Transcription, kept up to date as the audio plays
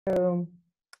So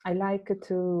I'd like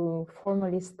to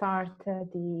formally start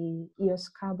the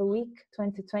EOSC-hub Week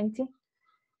 2020.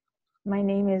 My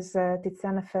name is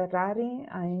Tiziana Ferrari.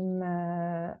 I'm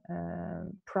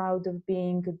proud of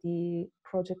being the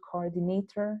project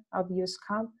coordinator of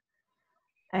EOSC-hub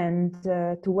and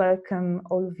to welcome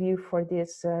all of you for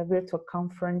this virtual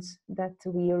conference that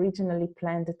we originally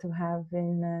planned to have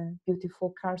in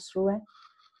beautiful Karlsruhe.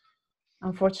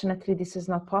 Unfortunately, this is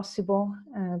not possible,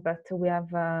 but we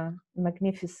have a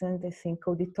magnificent, I think,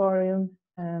 auditorium,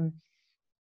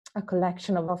 a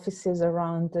collection of offices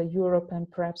around Europe and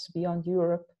perhaps beyond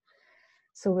Europe.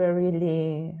 So we're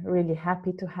really, really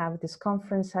happy to have this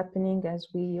conference happening as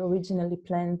we originally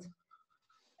planned.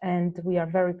 And we are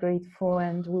very grateful,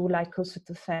 and we would like also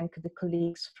to thank the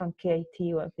colleagues from KIT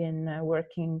who have been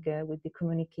working with the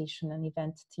communication and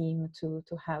event team to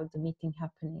have the meeting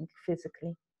happening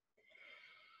physically.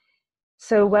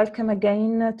 So welcome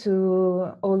again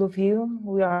to all of you.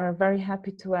 We are very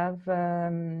happy to have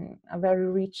a very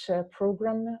rich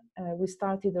program. We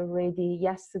started already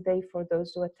yesterday for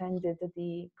those who attended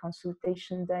the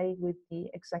consultation day with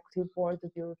the Executive Board of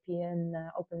European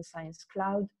Open Science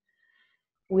Cloud.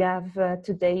 We have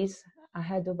 2 days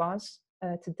ahead of us,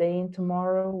 today and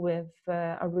tomorrow, with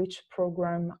a rich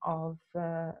program of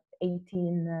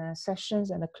 18 sessions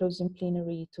and a closing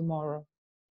plenary tomorrow.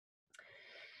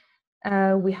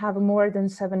 We have more than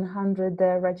 700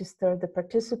 registered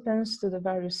participants to the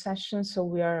various sessions, so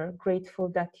we are grateful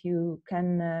that you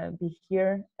can be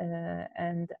here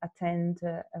and attend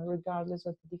regardless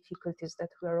of the difficulties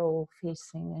that we are all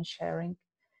facing and sharing.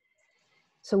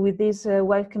 So with this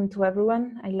welcome to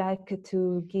everyone, I'd like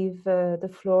to give the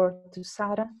floor to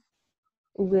Sara,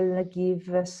 who will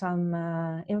give some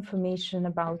information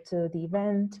about the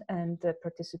event and the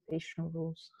participation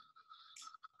rules.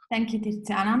 Thank you,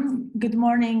 Tiziana. Good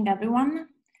morning, everyone.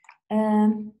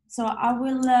 So I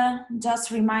will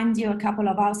just remind you a couple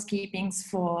of housekeepings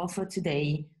for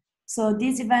today. So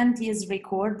this event is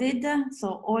recorded,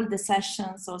 so all the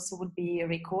sessions also will be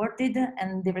recorded,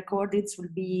 and the recordings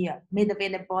will be made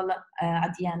available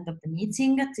at the end of the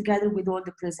meeting, together with all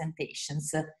the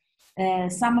presentations.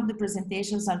 Some of the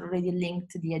presentations are already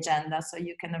linked to the agenda, so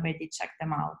you can already check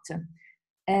them out.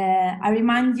 I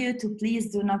remind you to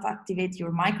please do not activate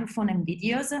your microphone and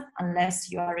videos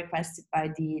unless you are requested by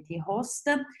the host.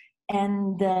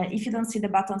 And if you don't see the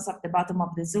buttons at the bottom of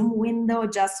the Zoom window,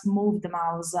 just move the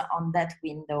mouse on that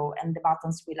window and the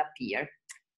buttons will appear.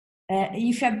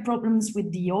 If you have problems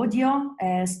with the audio,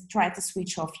 try to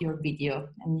switch off your video,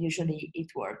 and usually it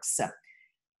works.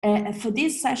 For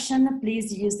this session,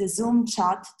 please use the Zoom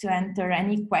chat to enter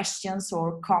any questions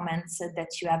or comments that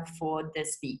you have for the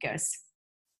speakers.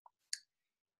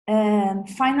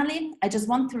 Finally, I just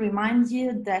want to remind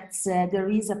you that there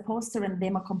is a poster and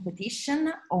demo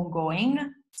competition ongoing.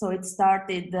 So it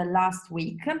started last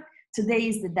week. Today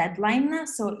is the deadline.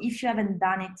 So if you haven't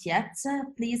done it yet,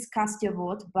 please cast your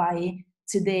vote by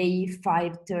today,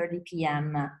 5:30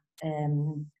 p.m.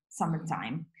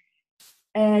 Summertime.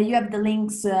 You have the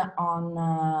links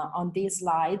on this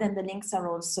slide, and the links are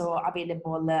also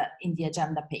available in the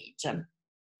agenda page.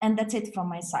 And that's it from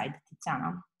my side,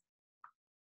 Tiziana.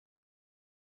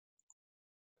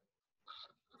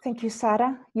 Thank you,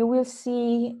 Sara. You will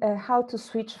see how to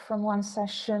switch from one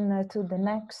session to the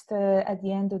next at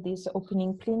the end of this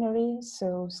opening plenary,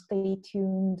 so stay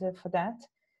tuned for that.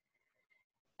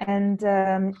 And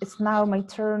it's now my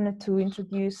turn to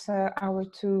introduce our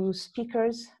two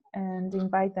speakers and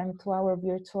invite them to our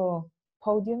virtual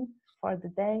podium for the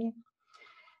day.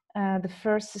 The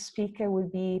first speaker will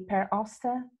be Per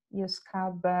Öster,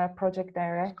 EOSC-hub Project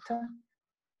Director.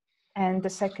 And the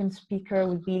second speaker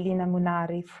will be Liina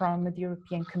Munari from the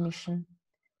European Commission.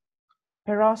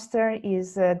 Per Öster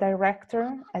is a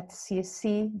director at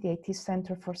CSC, the IT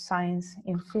Center for Science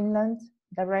in Finland,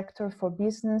 Director for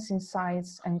Business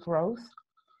Insights and Growth.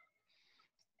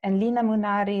 And Liina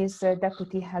Munari is a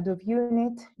Deputy Head of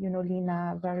Unit. You know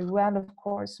Liina very well, of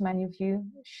course, many of you.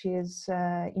 She is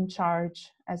in charge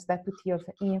as Deputy of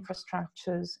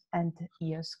eInfrastructures and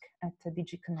EOSC at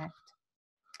DG Connect.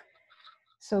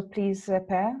 So please,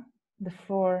 Per, the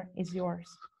floor is yours.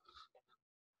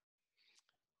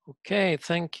 Okay,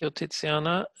 thank you,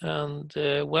 Tiziana, and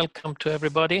welcome to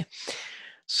everybody.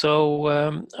 So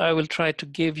I will try to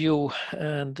give you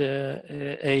an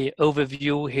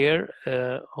overview here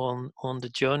on the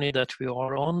journey that we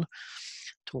are on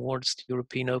towards the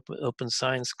European Open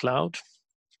Science Cloud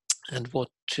and what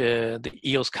the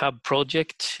EOSC-hub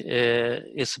project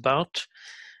is about,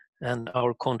 and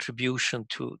our contribution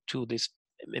to this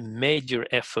a major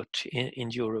effort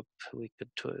in Europe that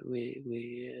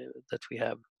we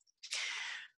have.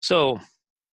 So,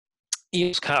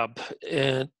 EOSC-hub,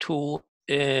 to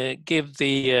give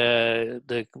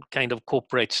the kind of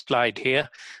corporate slide here,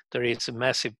 there is a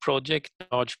massive project,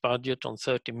 large budget on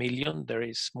 30 million. There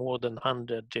is more than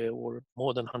 100 or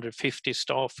more than 150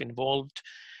 staff involved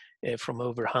from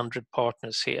over 100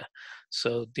 partners here.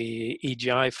 So the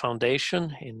EGI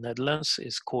Foundation in Netherlands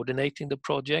is coordinating the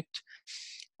project,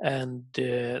 and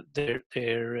the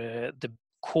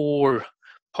core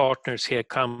partners here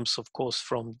comes, of course,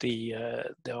 from there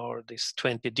are these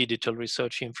 20 digital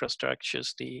research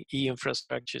infrastructures, the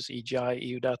eInfrastructures, EGI,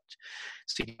 EUDAT,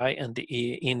 CGI, and the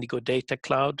Indigo Data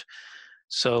Cloud.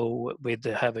 So we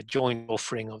have a joint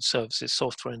offering of services,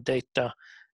 software and data,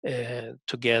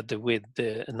 together with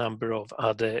a number of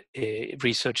other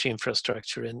research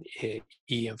infrastructure and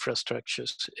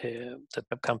e-infrastructures that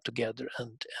have come together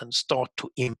and start to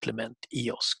implement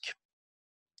EOSC.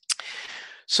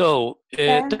 So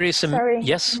there is a... Sorry,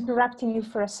 yes? interrupting you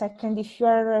for a second. If you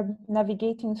are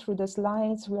navigating through the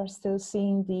slides, we are still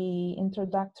seeing the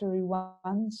introductory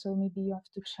one, so maybe you have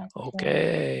to check.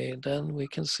 Okay, then we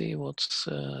can see what's...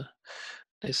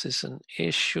 this is an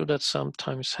issue that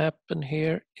sometimes happen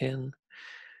here in...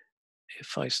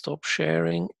 If I stop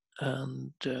sharing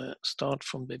and start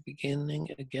from the beginning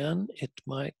again, it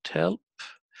might help.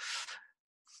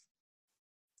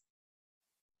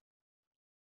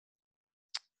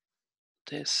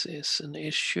 This is an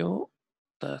issue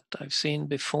that I've seen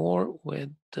before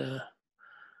with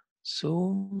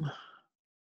Zoom.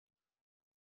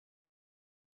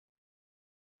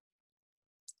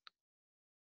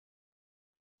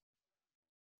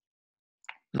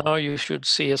 Now you should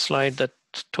see a slide that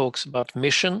talks about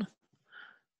mission.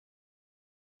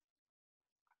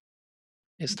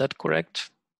 Is that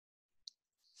correct?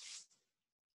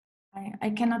 I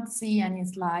cannot see any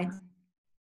slide.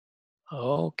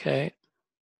 Okay.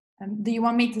 Do you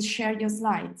want me to share your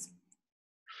slides?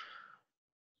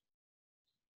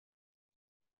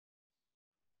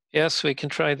 Yes, we can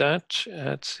try that.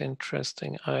 That's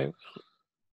interesting. I will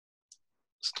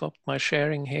stop my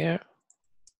sharing here.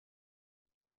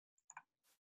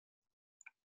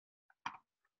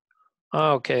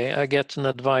 Okay, I get an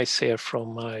advice here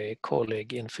from my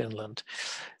colleague in Finland.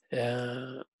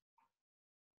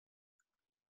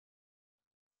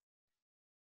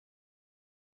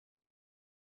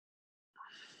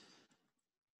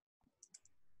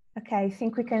 Okay, I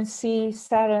think we can see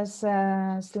Sarah's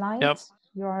slides. Yep.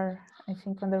 You are, I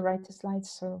think, on the right slide,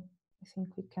 so I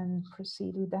think we can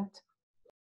proceed with that.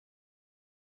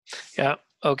 Yeah,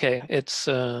 okay, it's...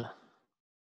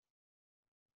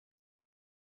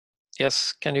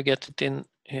 yes, can you get it in...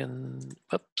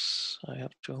 Oops, I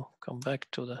have to come back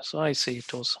to this. So I see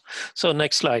it also. So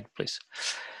next slide, please.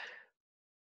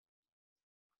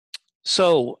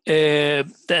 So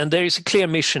then there is a clear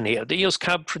mission here. The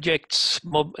EOSC-hub projects,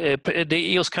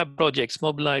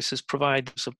 mobilizes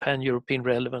providers of pan-European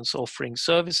relevance, offering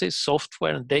services,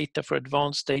 software, and data for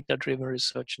advanced data-driven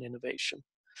research and innovation.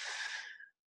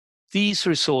 These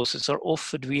resources are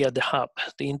offered via the hub,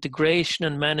 the integration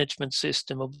and management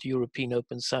system of the European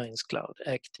Open Science Cloud,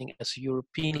 acting as a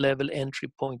European-level entry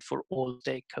point for all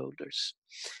stakeholders.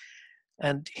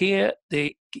 And here,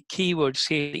 the keywords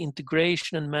here, the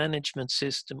integration and management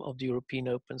system of the European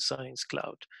Open Science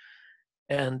Cloud,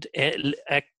 and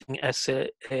acting as an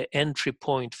entry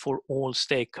point for all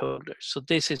stakeholders. So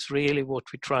this is really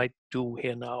what we try to do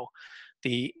here now,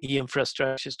 the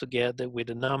e-infrastructures together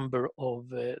with a number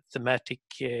of thematic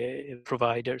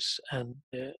providers and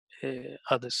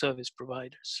other service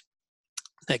providers.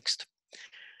 Next.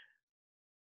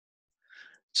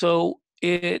 So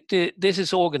this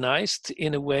is organized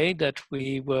in a way that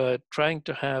we were trying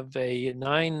to have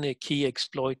 9 key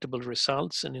exploitable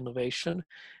results and innovation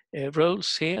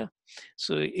roles here.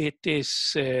 So it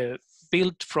is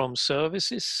built from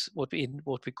services, what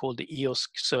we call the EOSC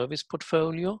service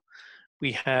portfolio.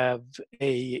 We have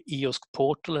a EOSC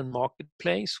portal and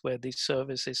marketplace where these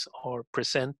services are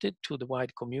presented to the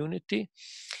wide community,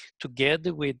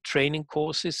 together with training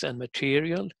courses and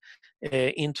material,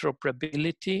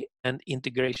 interoperability and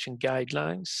integration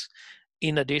guidelines.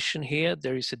 In addition here,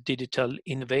 there is a digital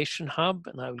innovation hub,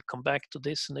 and I will come back to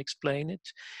this and explain it.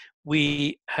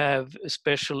 We have a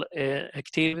special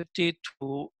activity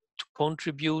to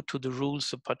contribute to the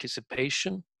rules of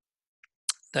participation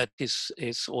that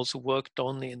is also worked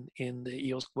on in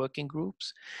the EOSC working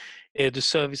groups. The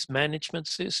service management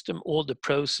system, all the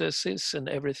processes and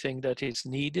everything that is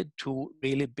needed to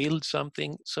really build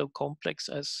something so complex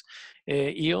as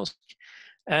EOSC.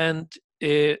 And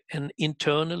an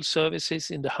internal services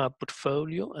in the hub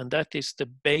portfolio, and that is the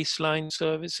baseline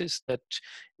services that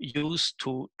use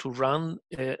to run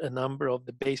a number of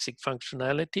the basic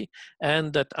functionality,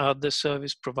 and that other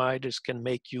service providers can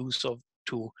make use of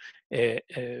to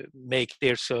make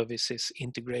their services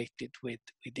integrated with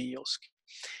EOSC.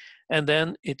 And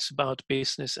then it's about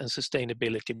business and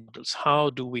sustainability models. How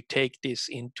do we take this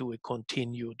into a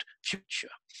continued future?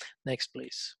 Next,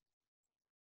 please.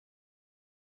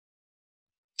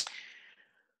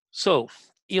 So,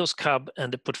 EOSC-hub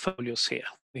and the portfolios here.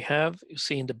 We have, you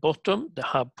see in the bottom, the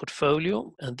hub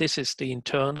portfolio, and this is the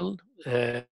internal,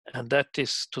 and that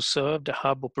is to serve the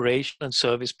hub operation and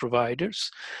service providers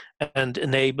and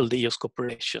enable the EOSC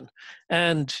operation.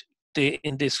 And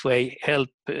in this way, help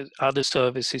other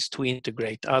services to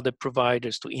integrate, other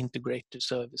providers to integrate the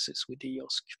services with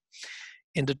EOSC.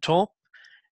 In the top,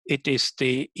 it is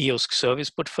the EOSC service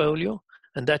portfolio,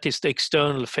 and that is the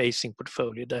external facing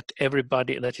portfolio that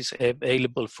is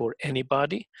available for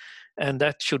anybody, and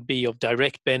that should be of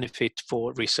direct benefit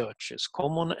for researchers,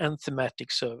 common and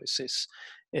thematic services,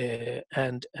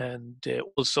 and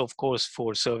also of course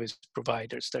for service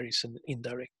providers there is an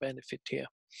indirect benefit here.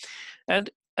 And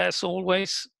as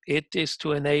always, it is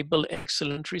to enable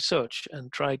excellent research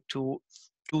and try to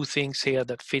do things here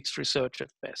that fits research at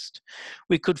best.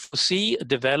 We could foresee a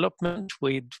development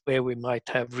where we might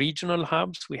have regional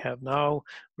hubs. We have now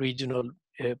regional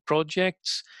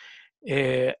projects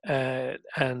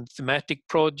and thematic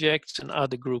projects and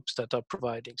other groups that are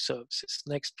providing services.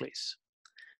 Next, please.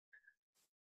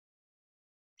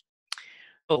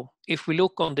 So if we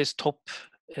look on this top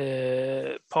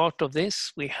part of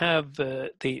this, we have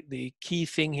the key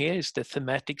thing here is the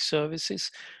thematic services,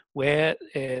 where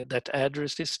that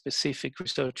addresses specific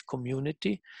research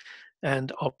community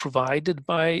and are provided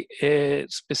by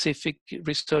specific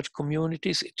research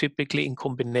communities, typically in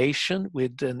combination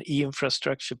with an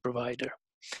eInfrastructure provider.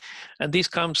 And this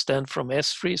comes then from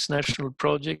ESFRI's national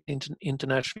project,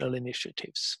 international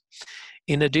initiatives.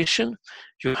 In addition,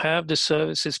 you have the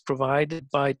services provided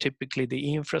by typically the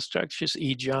eInfrastructures,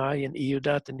 EGI and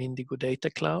EUDAT and Indigo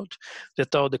Data Cloud,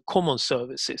 that are the common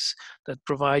services that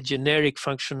provide generic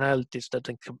functionalities that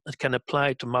can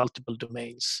apply to multiple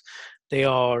domains. They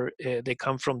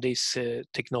come from these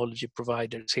technology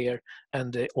providers here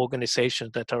and the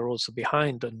organizations that are also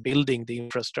behind and building the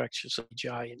infrastructures of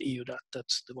EGI and EUDAT.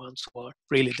 That's the ones who are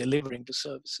really delivering the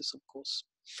services, of course.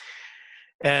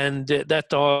 And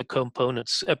that are the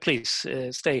components. Please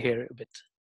stay here a bit.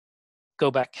 Go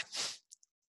back.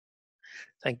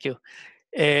 Thank you.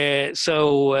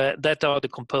 That are the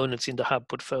components in the hub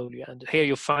portfolio. And here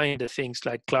you find the things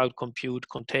like cloud compute,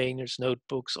 containers,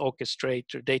 notebooks,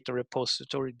 orchestrator, data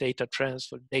repository, data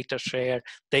transfer, data share,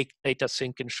 data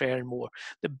sync and share, and more.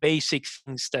 The basic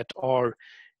things that are,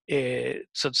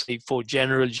 so to say, for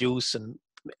general use and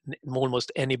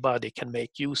almost anybody can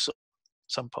make use of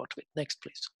some part of it. Next,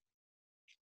 please.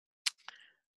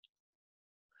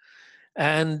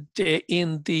 And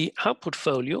in the hub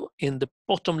portfolio, in the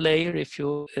bottom layer, if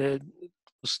you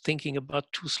was thinking about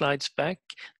 2 slides back,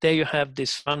 there you have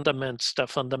this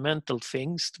fundamental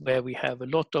things where we have a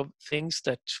lot of things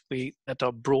that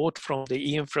are brought from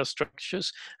the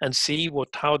eInfrastructures and see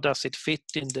how does it fit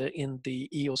in the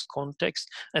EOS context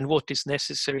and what is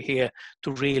necessary here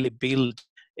to really build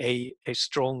a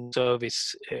strong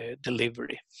service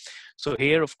delivery. So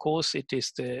here, of course, it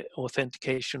is the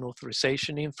authentication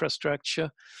authorization infrastructure.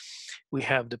 We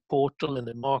have the portal and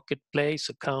the marketplace,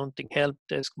 accounting, help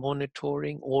desk,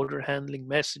 monitoring, order handling,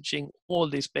 messaging, all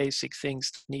these basic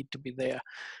things need to be there.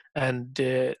 And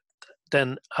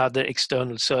then other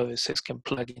external services can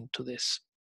plug into this.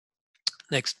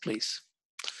 Next, please.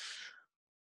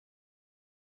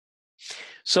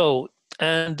 So,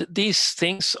 and these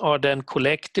things are then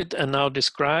collected and now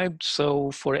described. So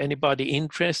for anybody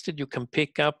interested, you can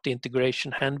pick up the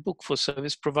integration handbook for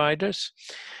service providers,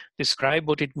 describe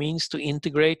what it means to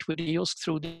integrate with EOSC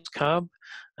through the EOSC-hub.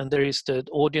 And there is the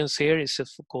audience here is, of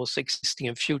course, existing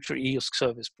and future EOSC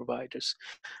service providers.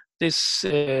 This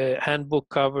handbook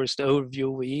covers the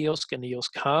overview of EOSC and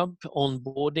EOSC-hub,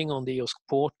 onboarding on the EOSC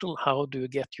portal, how do you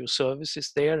get your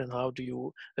services there and how do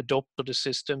you adopt to the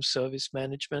system, service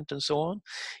management and so on,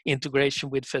 integration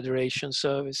with federation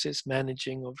services,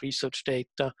 managing of research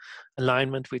data,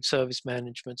 alignment with service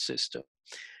management system,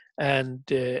 and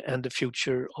the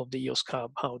future of the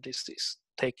EOSC-hub, how this is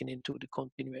taken into the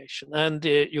continuation. And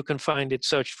you can find it,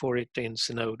 search for it in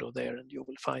Zenodo there and you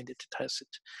will find it, it has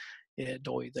it.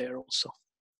 DOI there also.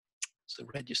 It's a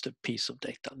registered piece of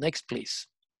data. Next, please.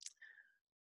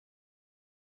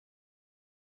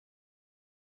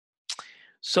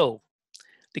 So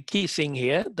the key thing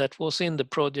here that was in the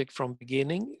project from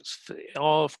beginning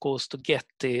are, of course, to get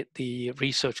the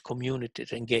research community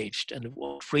engaged and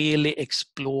really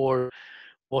explore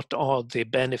what are the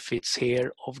benefits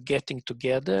here of getting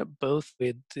together, both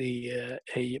with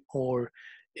a more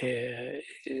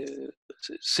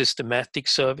systematic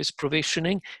service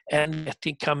provisioning and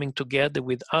coming together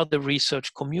with other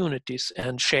research communities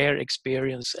and share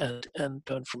experience and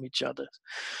learn from each other.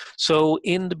 So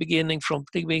in the beginning, from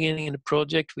the beginning in the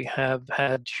project, we have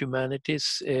had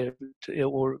humanities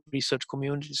or research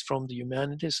communities from the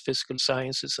humanities, physical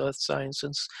sciences, earth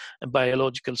sciences, and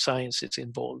biological sciences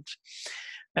involved.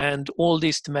 And all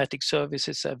these thematic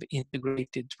services have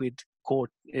integrated with core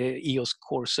EOS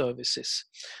core services.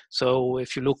 So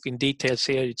if you look in details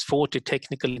here, it's 40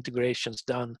 technical integrations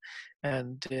done,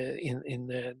 and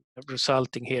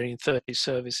resulting here in 30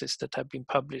 services that have been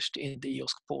published in the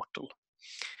EOS portal.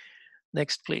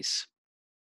 Next, please.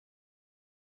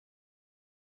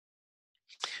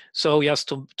 So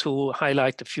just to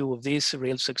highlight a few of these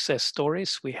real success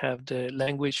stories, we have the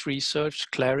language research,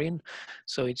 Clarion.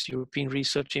 So it's European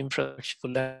Research Infrastructure for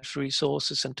Language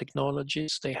Resources and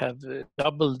Technologies. They have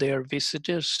doubled their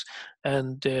visitors,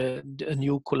 and a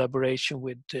new collaboration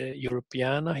with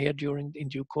Europeana here in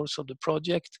due course of the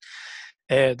project.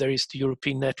 There is the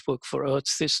European Network for Earth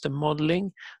System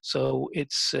Modeling. So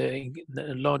it's a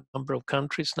large number of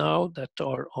countries now that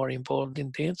are involved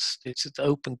in this. It's an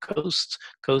open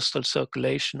coastal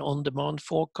circulation on-demand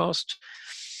forecast.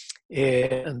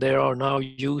 And there are now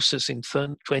users in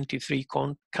 23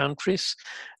 countries,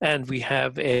 and we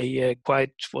have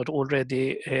what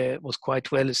already was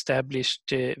quite well established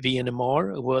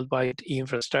VNMR, a worldwide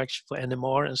eInfrastructure for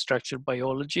NMR and structural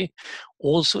biology,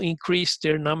 also increased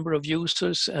their number of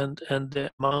users and the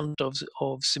amount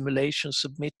of simulations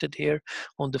submitted here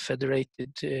on the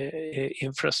federated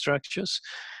infrastructures.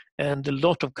 And a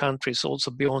lot of countries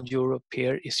also beyond Europe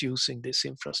here is using this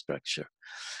infrastructure.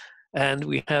 And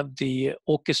we have the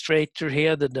orchestrator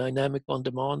here, the Dynamic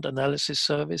On-Demand Analysis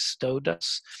Service,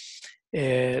 DODAS.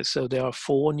 So there are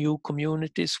 4 new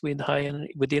communities within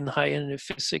high-energy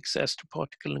physics,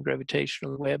 astroparticle and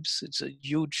gravitational webs. It's a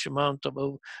huge amount of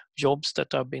jobs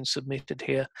that have been submitted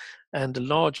here. And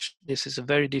this is a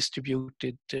very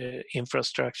distributed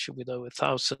infrastructure with over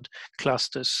 1,000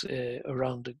 clusters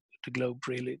around the globe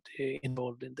really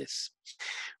involved in this.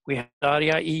 We have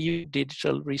DARIA EU,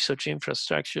 Digital Research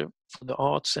Infrastructure for the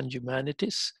Arts and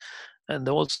Humanities, and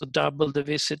also double the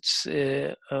visits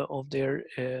of their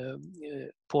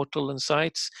portal and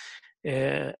sites,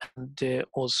 and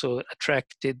also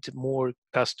attracted more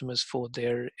customers for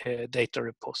their data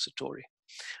repository.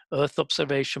 Earth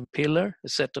Observation Pillar, a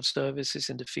set of services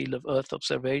in the field of Earth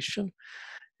observation,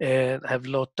 have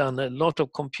done a lot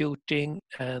of computing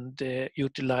and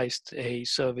utilized a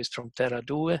service from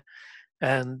TerraDue,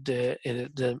 and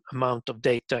the amount of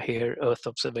data here, Earth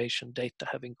observation data,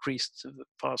 have increased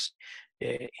fast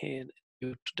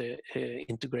due to the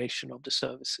integration of the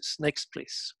services. Next,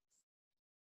 please.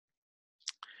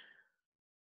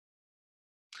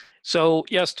 So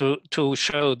just to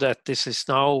show that this is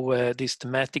now, these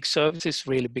thematic services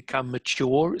really become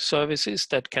mature services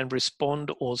that can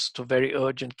respond also to very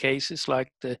urgent cases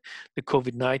like the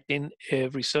COVID-19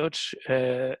 research,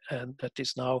 and that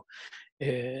is now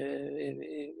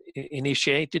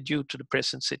initiated due to the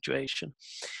present situation.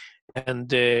 And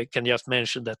can just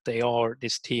mention that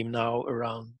this team now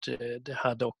around the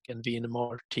Haddock and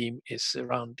VNMR team is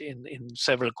around in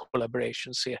several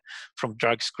collaborations here, from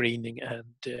drug screening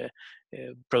and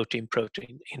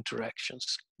protein-protein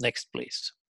interactions. Next,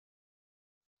 please.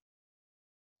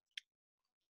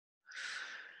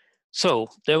 So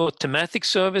there were thematic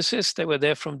services. They were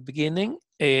there from the beginning.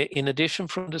 In addition,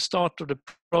 from the start of the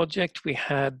project, we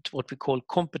had what we call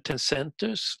competence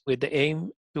centers with the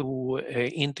aim to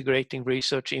integrating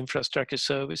research infrastructure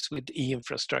service with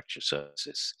eInfrastructure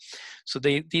services. So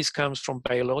these comes from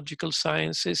biological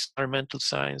sciences, environmental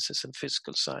sciences, and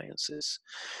physical sciences.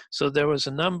 So there was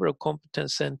a number of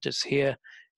competence centers here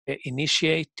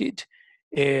initiated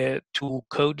to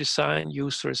co-design,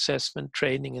 user assessment,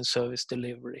 training, and service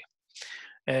delivery.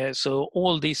 So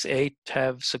all these 8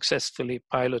 have successfully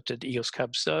piloted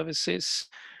EOSC-hub services,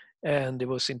 and there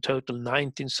was in total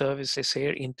 19 services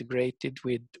here integrated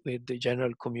with the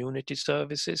general community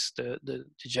services, the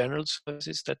general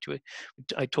services that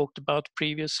I talked about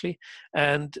previously,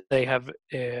 and they have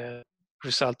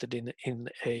resulted in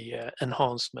a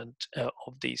enhancement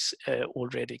of these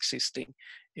already existing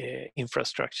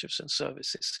infrastructures and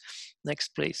services.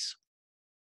 Next, please.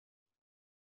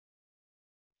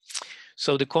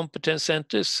 So the competence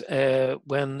centers,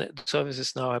 when the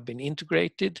services now have been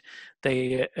integrated,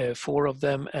 they 4 of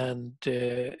them and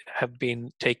have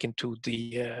been taken to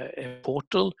the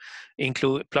portal,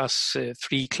 plus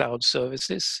 3 cloud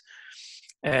services.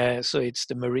 So it's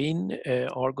the Marine,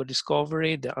 Argo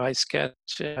Discovery, the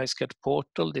IceCat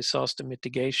portal, disaster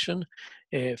mitigation,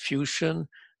 Fusion,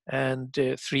 and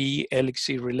 3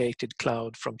 Elixir-related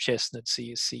cloud from Chestnut,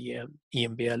 CSC,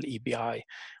 EMBL, EBI,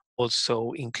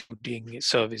 also including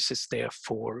services there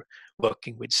for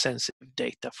working with sensitive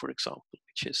data, for example,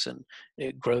 which is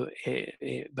a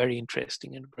very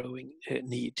interesting and growing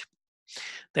need.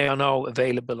 They are now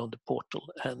available on the portal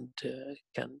and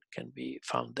can be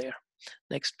found there.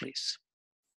 Next, please.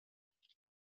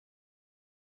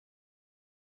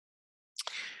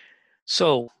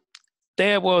 So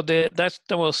there were that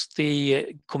was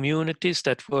the communities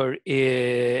that were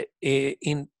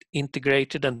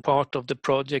integrated and part of the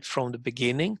project from the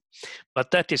beginning,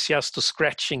 but that is just to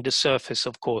scratching the surface,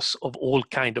 of course, of all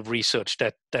kind of research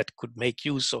that could make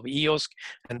use of EOSC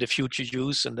and the future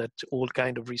use, and that all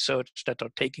kind of research that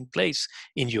are taking place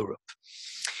in Europe.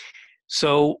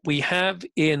 So we have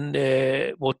in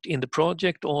the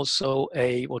project also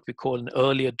what we call an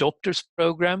early adopters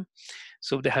program.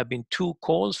 So there have been 2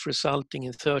 calls resulting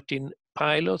in 13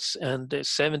 pilots and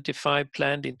 75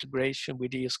 planned integration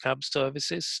with EOSC-hub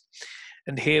services.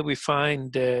 And here we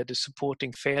find the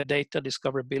supporting FAIR data,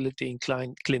 discoverability in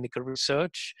clinical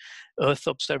research, Earth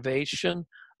observation,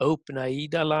 Open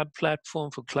AIDA lab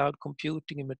platform for cloud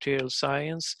computing and material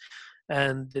science,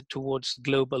 and towards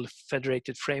global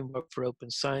federated framework for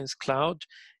open science cloud,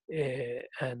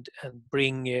 and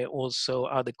bring also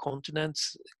other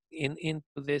continents into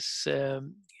this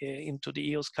into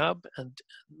the EOSC-hub and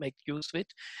make use of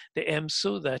it. The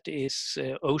EMSO, that is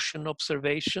ocean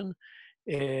observation,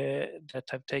 that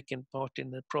have taken part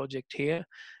in the project here.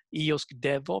 EOSC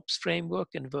DevOps framework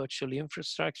and virtual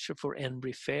infrastructure for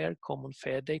ENBRI FAIR, common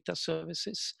FAIR data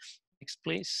services. Next,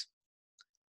 please.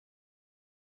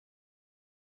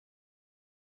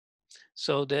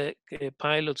 So the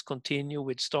pilots continue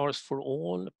with Stars for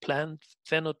All, plant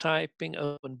phenotyping,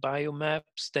 open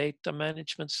biomaps, data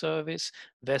management service,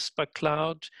 Vespa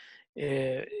Cloud,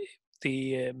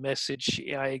 the message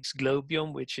IX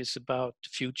Globium, which is about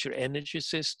future energy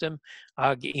system,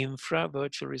 eInfra,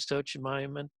 virtual research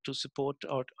environment to support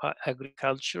our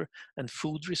agriculture and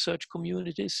food research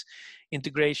communities,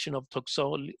 integration of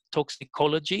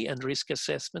toxicology and risk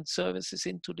assessment services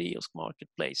into the EOSC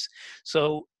marketplace.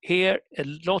 So here a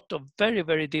lot of very,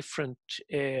 very different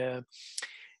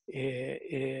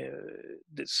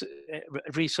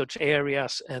research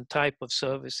areas and type of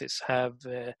services have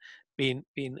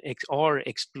are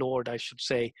explored, I should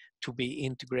say, to be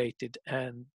integrated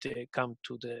and come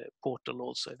to the portal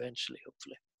also eventually,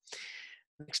 hopefully.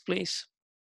 Next, please.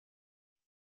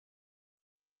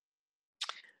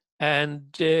 And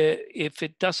if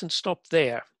it doesn't stop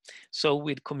there, so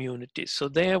with communities. So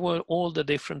there were all the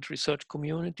different research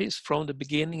communities from the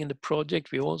beginning in the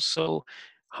project. We also,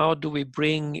 how do we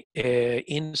bring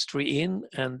industry in,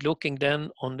 and looking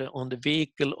then on the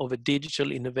vehicle of a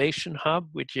digital innovation hub,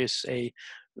 which is a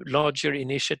larger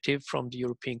initiative from the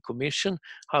European Commission,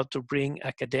 how to bring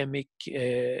academic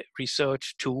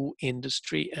research to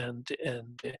industry and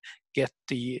get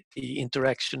the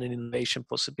interaction and innovation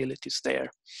possibilities there.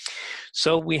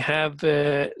 So we have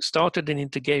started an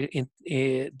integrated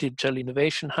digital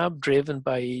innovation hub driven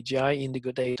by EGI,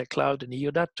 Indigo Data Cloud, and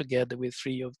EODAT, together with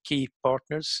 3 of key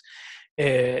partners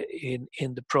in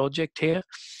the project here.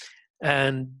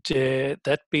 And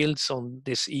that builds on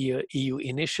this EU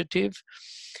initiative.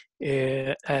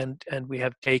 And we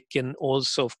have taken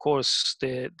also, of course,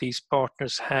 these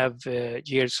partners have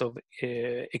years of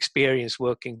experience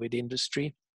working with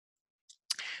industry,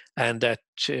 and that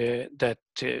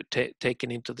taken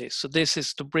into this. So this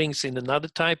is to bring in another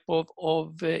type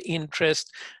of interest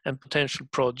and potential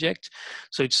project.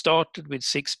 So it started with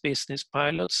 6 business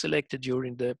pilots selected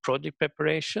during the project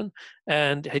preparation,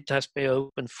 and it has been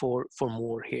open for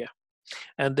more here.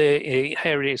 And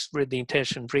here is with the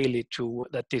intention really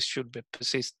that this should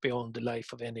persist beyond the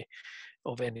life of any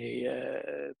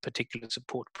particular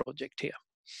support project here.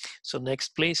 So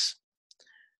next, please.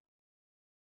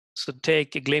 So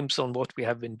take a glimpse on what we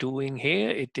have been doing here.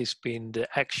 It has been the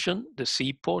action, the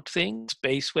seaport thing,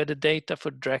 space weather data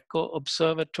for Draco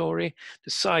Observatory,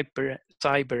 the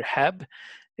cyber hub,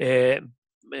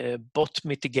 bot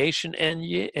mitigation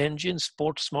engine,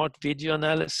 sport smart video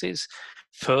analysis,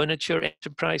 furniture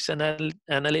enterprise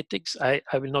analytics. I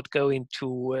will not go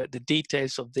into the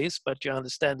details of this, but you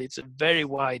understand it's a very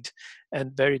wide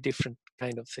and very different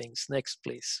kind of things. Next,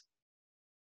 please.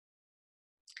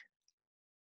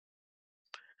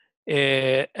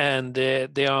 There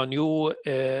are new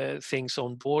things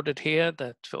onboarded here,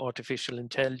 that for artificial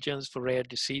intelligence for rare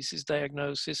diseases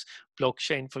diagnosis,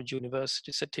 blockchain for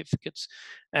university certificates,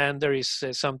 and there is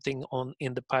something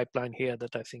in the pipeline here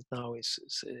that I think now is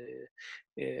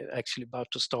actually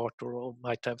about to start, or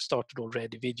might have started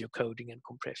already, video coding and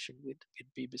compression with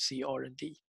BBC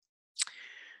R&D.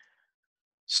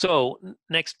 So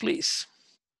next, please.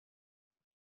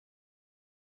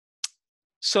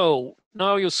 So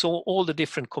now you saw all the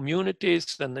different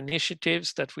communities and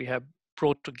initiatives that we have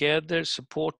brought together,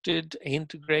 supported,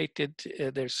 integrated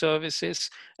their services,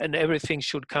 and everything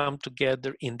should come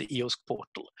together in the EOSC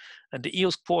portal. And the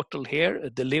EOSC portal here,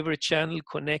 a delivery channel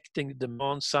connecting the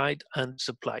demand side and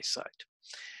supply side.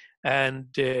 And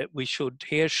we should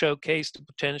here showcase the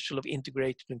potential of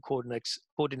integrated and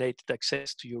coordinated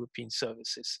access to European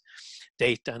services,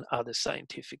 data, and other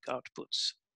scientific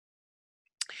outputs.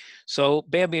 So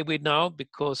bear me with now,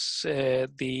 because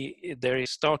there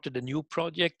is started a new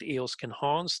project, EOSC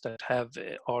Enhance, that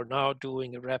are now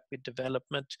doing a rapid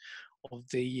development of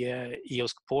the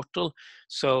EOSC portal.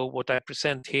 So what I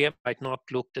present here might not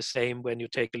look the same when you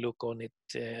take a look on it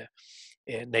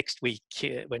next week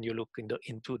when you look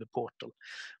into the portal.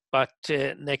 But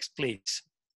next, please.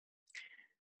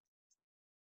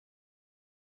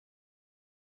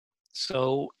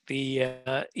 So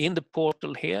in the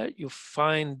portal here, you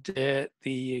find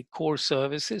the core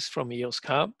services from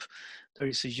EOSC-hub. There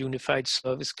is a unified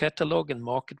service catalog and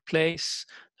marketplace.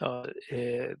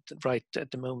 Right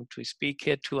at the moment we speak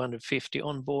here, 250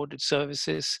 onboarded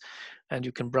services, and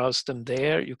you can browse them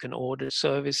there. You can order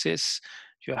services.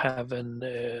 You have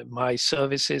My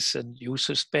Services and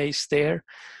user space there.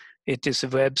 It is a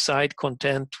website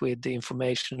content with the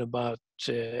information about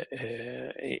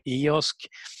EOSC.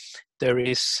 There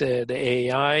is the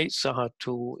AI, so how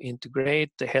to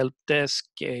integrate the help desk,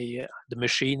 the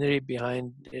machinery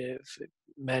behind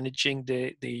managing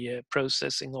the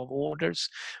processing of orders,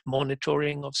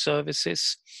 monitoring of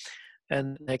services.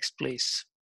 And next, please.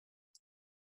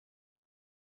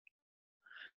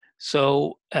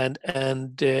 So, in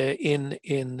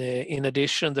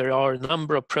addition, there are a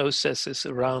number of processes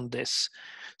around this.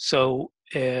 So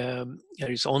there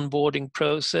is onboarding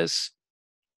process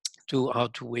to how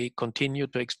do we continue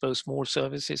to expose more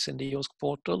services in the EOSC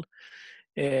portal.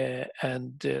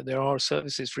 And there are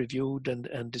services reviewed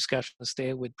and discussions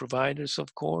there with providers,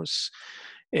 of course.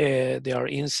 There are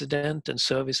incident and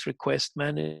service request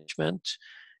management.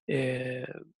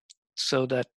 So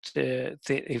that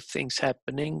if things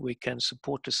happening, we can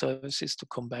support the services to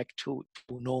come back to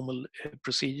normal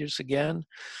procedures again.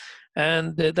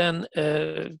 And then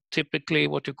typically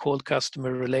what you call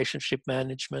customer relationship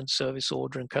management, service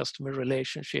order and customer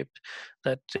relationship,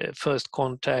 that first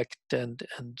contact and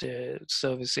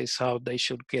services, how they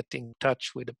should get in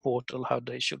touch with the portal, how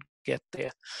they should get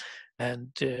there.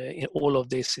 And all of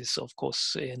this is, of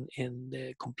course,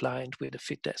 in compliant with the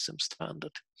FIT-SM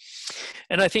standard.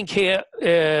 And I think here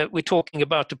we're talking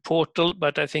about the portal,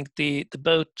 but I think the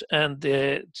boat and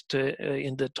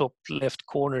in the top left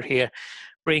corner here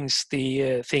brings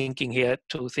the thinking here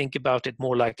to think about it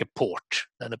more like a port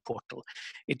than a portal.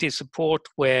 It is a port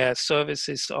where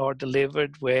services are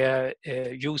delivered, where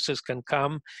users can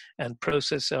come and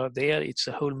process are there. It's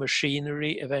a whole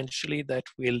machinery eventually that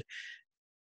will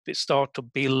start to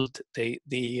build the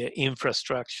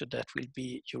infrastructure that will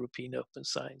be European Open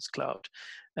Science Cloud.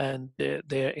 And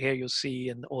here you see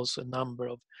and also a number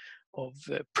of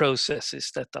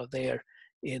processes that are there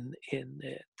in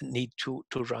need to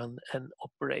run and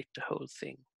operate the whole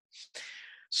thing.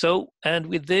 So, and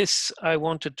with this, I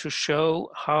wanted to show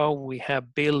how we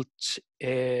have built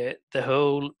the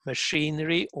whole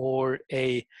machinery, or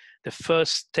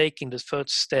taking the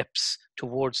first steps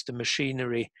towards the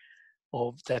machinery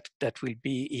of that will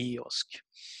be EOSC.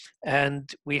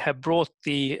 And we have brought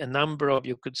a number of,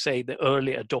 you could say, the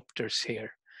early adopters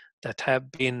here that have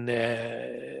been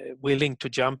willing to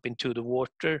jump into the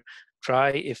water,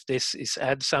 try if this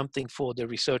adds something for the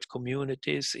research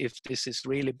communities, if this is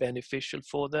really beneficial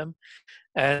for them.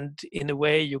 And in a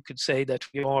way, you could say that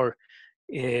we are,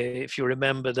 if you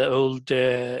remember the old,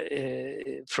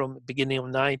 from beginning of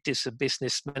 90s, a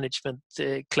business management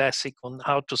classic on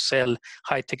how to sell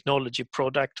high technology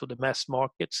product to the mass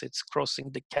markets. It's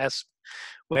crossing the chasm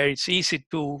where it's easy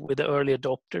to with the early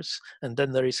adopters, and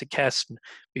then there is a chasm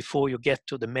before you get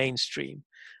to the mainstream.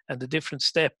 And the different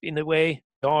step, in a way,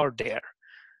 are there.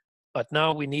 But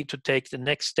now we need to take the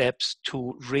next steps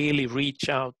to really reach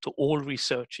out to all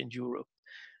research in Europe.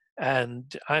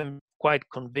 And I'm quite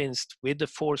convinced with the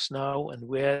force now, and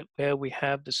where we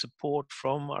have the support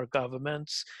from our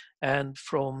governments and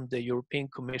from the European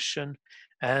Commission,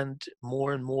 and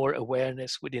more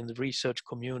awareness within the research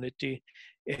community,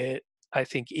 I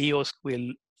think EOSC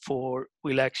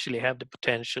will actually have the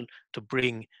potential to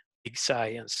bring big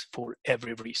science for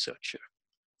every researcher.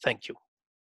 Thank you.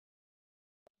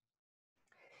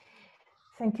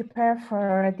 Thank you, Per,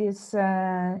 for this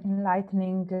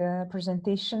enlightening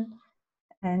presentation.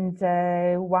 And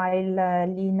while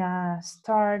Liina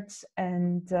starts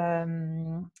and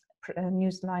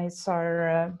new slides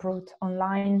are brought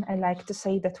online, I like to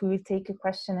say that we will take a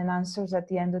question and answers at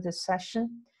the end of the session.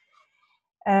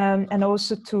 And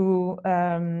also to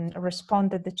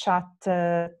respond to the chat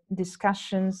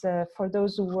discussions. For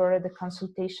those who were at the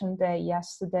consultation day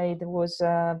yesterday, there was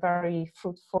a very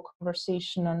fruitful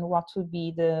conversation on what would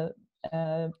be the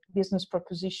business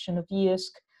proposition of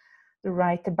EOSC, the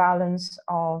right balance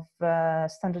of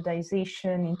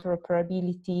standardization,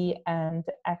 interoperability, and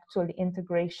actual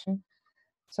integration.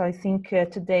 So I think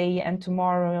today and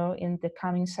tomorrow in the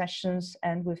coming sessions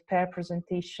and with Per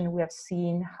presentation, we have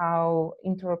seen how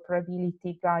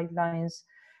interoperability guidelines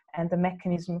and the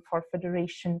mechanism for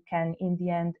federation can in the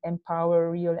end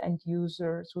empower real end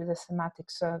users with the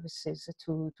thematic services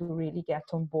to really get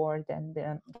on board and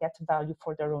get value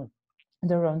for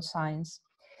their own science.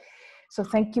 So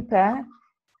thank you, Per.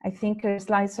 I think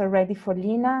slides are ready for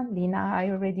Liina. Liina,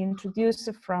 I already introduced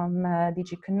from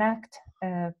DG Connect.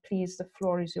 Please, the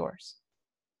floor is yours.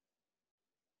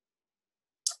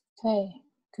 Okay,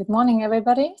 good morning,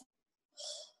 everybody.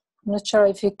 I'm not sure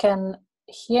if you can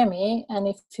hear me and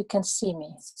if you can see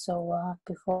me. So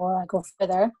before I go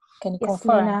further, can you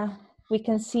confirm? Yes, Liina, we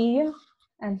can see you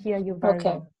and hear you very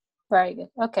well. Very good.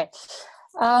 Okay.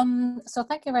 So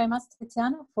thank you very much,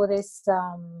 Tiziana, for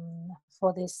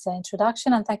this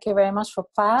introduction, and thank you very much for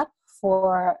Per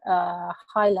for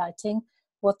highlighting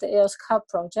what the EOSC-hub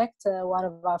project, one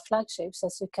of our flagships,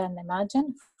 as you can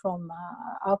imagine, from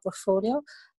our portfolio,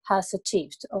 has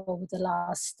achieved over the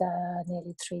last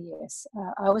nearly 3 years.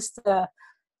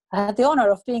 I had the honor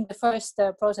of being the first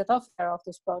project officer of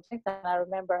this project, and I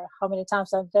remember how many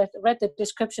times I've read the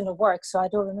description of work, so I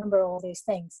do remember all these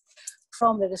things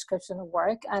from the description of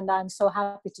work, and I'm so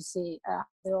happy to see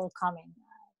they're all coming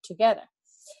together.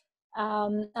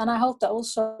 And I hope that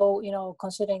also, you know,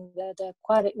 considering the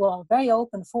quite, well, very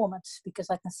open format, because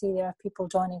I can see there are people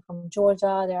joining from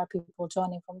Georgia, there are people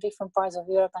joining from different parts of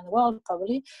Europe and the world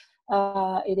probably.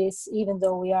 It is, even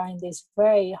though we are in these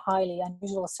very highly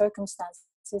unusual circumstances,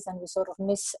 and we sort of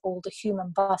miss all the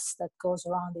human buzz that goes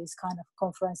around these kind of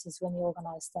conferences when you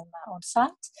organize them on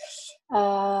site.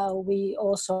 We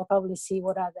also probably see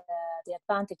what are the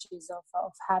advantages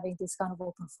of having this kind of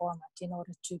open format in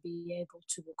order to be able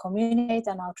to communicate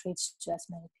and outreach to as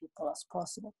many people as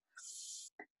possible.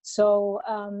 So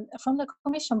from the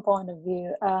Commission point of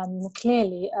view,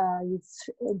 clearly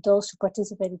those who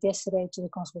participated yesterday to the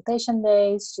consultation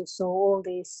days, you saw all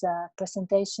these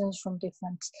presentations from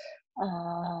different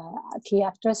key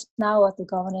actors now at the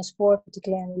governance board,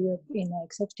 particularly in the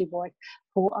executive board,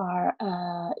 who are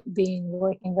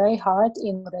working very hard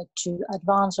in order to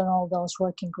advance on all those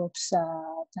working groups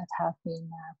that have been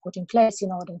put in place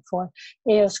in order for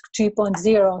EOSC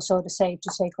 2.0, so to say, to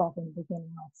take off in the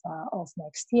beginning of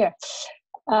next year.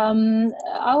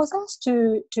 I was asked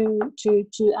to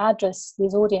address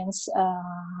this audience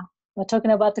by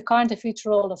talking about the current and future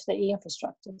role of the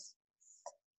eInfrastructures.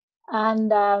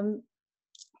 And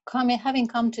having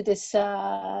come to this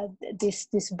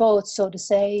boat, so to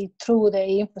say, through the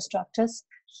eInfrastructures,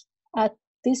 at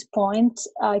this point,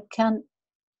 I can.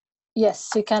 Yes,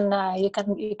 you can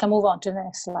move on to the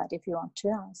next slide if you want to.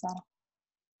 Sarah.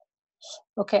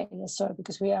 Okay, yes, sorry,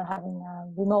 because we are having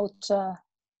remote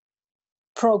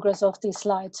progress of these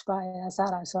slides by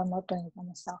Sarah, so I'm not doing it by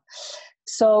myself.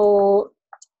 So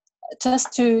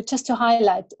just to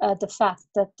highlight the fact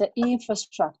that the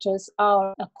eInfrastructures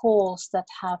are calls that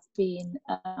have been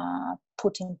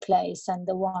put in place, and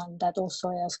the one that also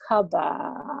EOSC-hub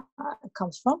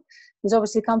comes from. This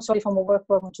obviously comes from a work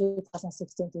program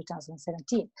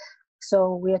 2016-2017.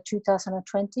 So we are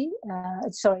 2020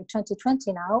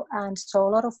 now, and so a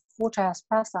lot of water has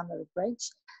passed under the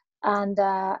bridge. And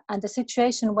the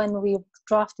situation when we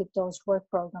drafted those work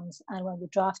programs and when we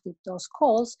drafted those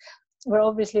calls were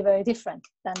obviously very different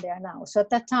than they are now. So at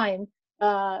that time,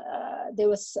 there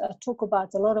was talk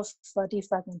about a lot of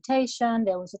defragmentation.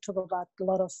 There was a talk about a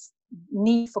lot of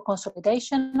need for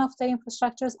consolidation of the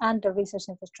infrastructures and the research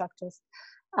infrastructures.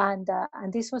 And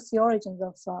this was the origins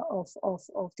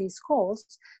of these calls.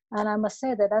 And I must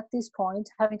say that at this point,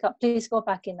 please go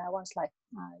back in one slide.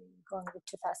 I'm going a bit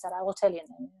too fast. I will tell you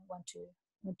in want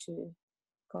to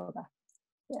go back.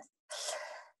 Yes.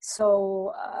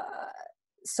 So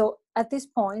at this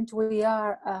point, we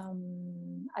are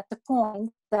at the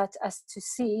point that as to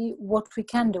see what we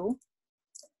can do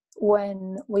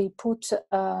when we put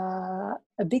a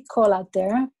big call out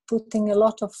there, putting a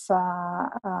lot of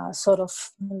a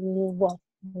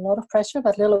lot of pressure,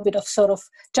 but a little bit of sort of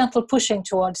gentle pushing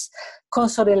towards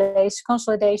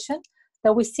consolidation,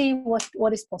 that we see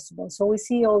what is possible. So we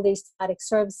see all these static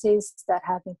services that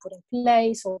have been put in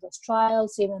place, all those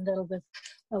trials, even a little bit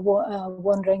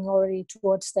wandering already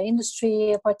towards the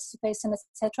industry participation,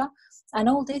 etc. And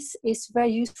all this is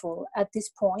very useful at this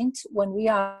point when we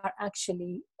are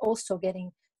actually also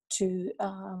getting to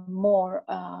more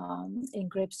in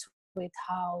grips with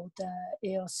how the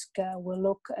EOSC will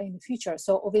look in the future.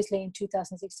 So obviously in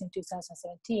 2016,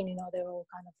 2017, you know, there were all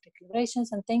kind of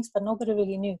declarations and things, but nobody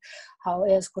really knew how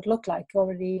EOSC could look like.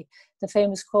 Already the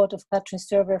famous quote of Katrin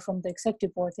Sturber from the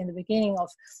executive board in the beginning of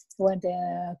when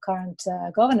the current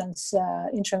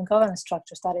interim governance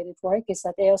structure started its work is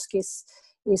that EOSC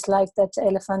is like that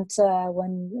elephant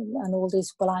and all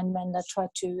these blind men that try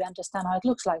to understand how it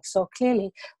looks like. So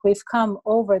clearly we've come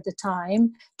over the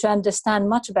time to understand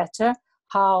much better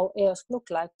how EOSC look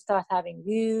like, start having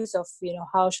views of, you know,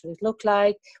 how should it look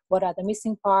like, what are the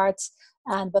missing parts,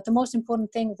 but the most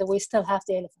important thing is that we still have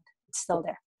the elephant. It's still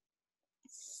there.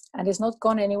 And it's not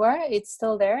gone anywhere. It's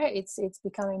still there. It's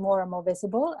becoming more and more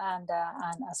visible, and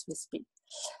as we speak.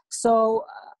 So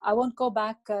I won't go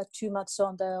back too much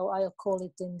on I'll call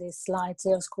it in this slide,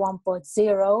 EOSC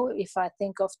 1.0. If I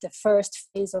think of the first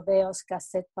phase of EOSC as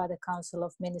set by the Council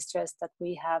of Ministers, that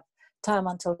we have time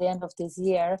until the end of this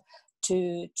year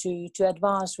to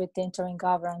advance with the interim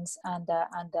governance and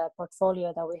the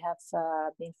portfolio that we have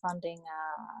been funding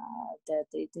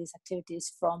these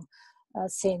activities from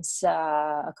since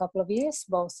a couple of years,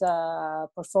 both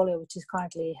portfolio which is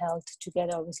currently held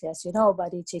together, obviously, as you know, by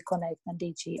DG Connect and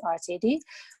DG RTD.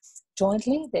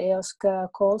 Jointly, the EOSC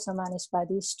calls are managed by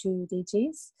these two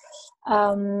DGs.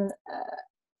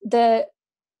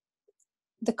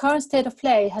 The current state of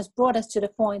play has brought us to the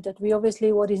point that we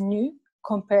obviously, what is new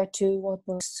compared to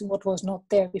what was not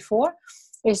there before,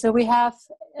 is that we have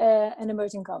an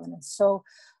emerging governance. So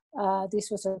this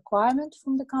was a requirement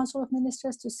from the Council of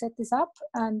Ministers to set this up,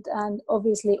 and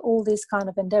obviously all these kind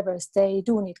of endeavors, they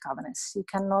do need governance. You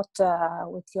cannot,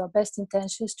 with your best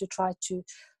intentions, to try to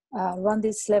run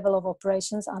this level of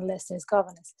operations unless there's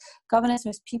governance. Governance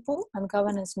means people, and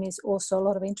governance means also a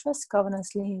lot of interest.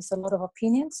 Governance means a lot of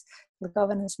opinions.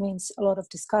 Governance means a lot of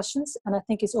discussions, and I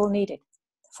think it's all needed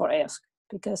for EOSC,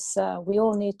 because we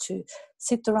all need to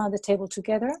sit around the table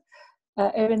together.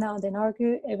 Every now and then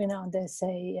argue, every now and then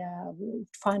say,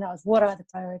 find out what are the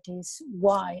priorities,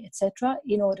 why, etc.,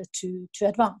 in order to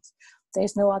advance.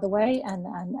 There's no other way, and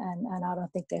I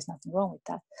don't think there's nothing wrong with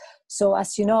that. So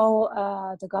as you know,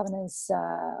 the governance,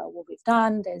 what we've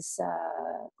done,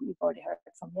 we've already heard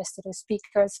from yesterday's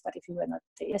speakers, but if you were not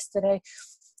there yesterday,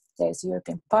 there's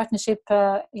European partnership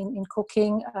in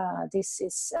cooking. This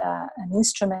is an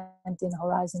instrument in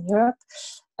Horizon Europe,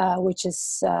 which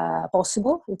is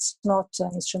possible. It's not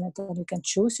an instrument that you can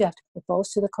choose. You have to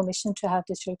propose to the Commission to have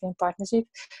this European partnership,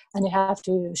 and you have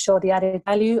to show the added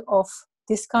value of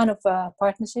this kind of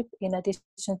partnership in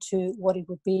addition to what it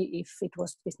would be if it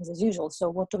was business as usual. So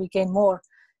what do we gain more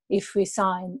if we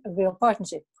sign a real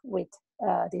partnership with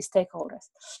these stakeholders?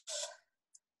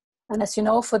 And as you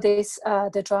know, for this,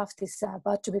 the draft is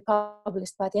about to be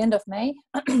published by the end of May,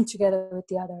 together with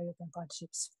the other European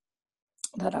partnerships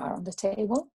that are on the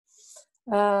table.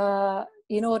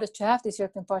 In order to have this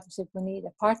European partnership, we need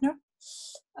a partner.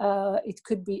 It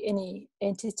could be any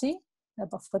entity,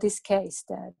 but for this case,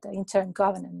 the interim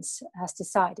governance has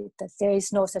decided that there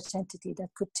is no such entity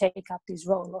that could take up this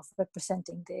role of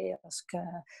representing the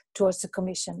EOSC towards the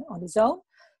Commission on its own.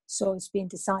 So it's been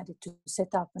decided to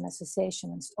set up an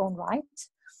association in its own right,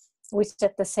 which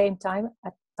at the same time,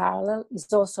 at parallel,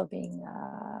 is also being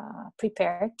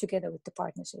prepared together with the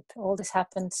partnership. All this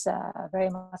happens very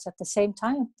much at the same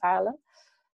time, parallel.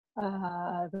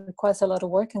 It requires a lot of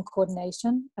work and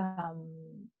coordination,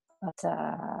 and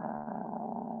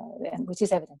which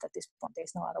is evident at this point.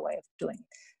 There's no other way of doing it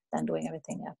than doing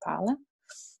everything parallel.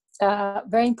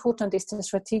 Very important is the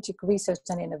strategic research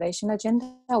and innovation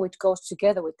agenda, which goes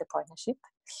together with the partnership.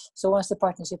 So once the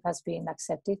partnership has been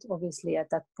accepted, obviously at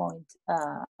that point,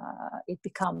 it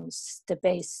becomes the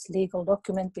base legal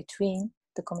document between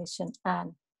the Commission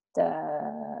and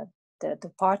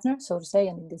the partner, so to say,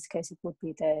 and in this case it would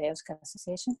be the EOSC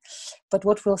Association. But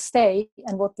what will stay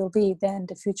and what will be then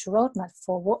the future roadmap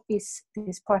for what is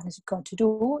this partnership going to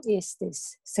do is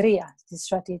this SRIA, the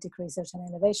Strategic Research and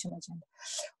Innovation Agenda,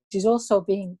 which is also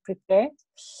being prepared.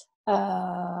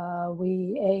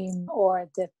 We aim, or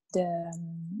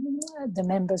the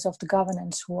members of the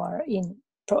governance who are in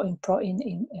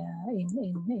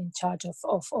charge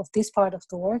of this part of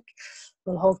the work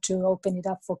will hope to open it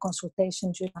up for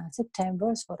consultation July and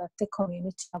September, so that the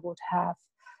community would have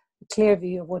a clear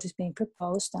view of what is being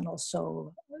proposed, and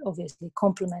also obviously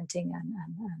complementing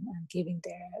and giving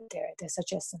their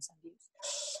suggestions and views.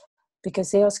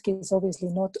 Because EOSC is obviously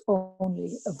not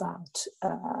only about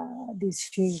these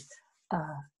few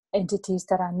entities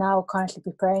that are now currently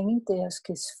preparing it. EOSC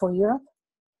is for Europe.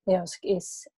 EOSC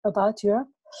is about Europe.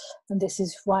 And this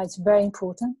is why it's very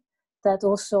important that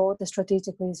also the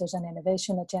Strategic Research and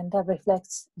Innovation Agenda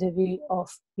reflects the view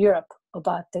of Europe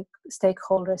about the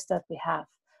stakeholders that we have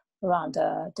around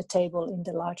the table in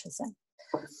the larger sense.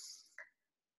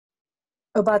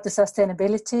 About the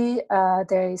sustainability,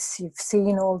 you've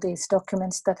seen all these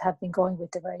documents that have been going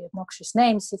with the very obnoxious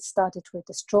names. It started with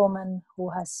the Strawman,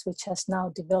 which has now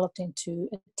developed into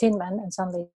a Tin Man, and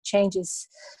suddenly changes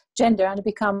gender and it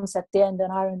becomes at the end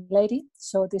an Iron Lady.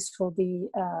 So this will be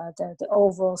the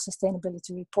overall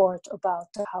sustainability report about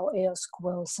how EOSC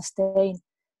will sustain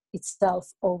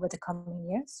itself over the coming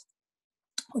years,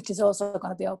 which is also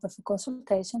going to be open for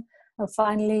consultation. And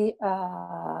finally,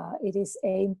 it is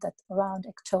aimed that around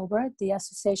October, the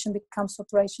association becomes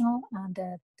operational, and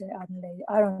the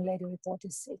Iron Lady report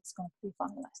it's going to be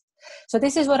finalized. So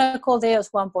this is what I call the EOS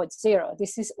 1.0.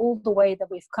 This is all the way that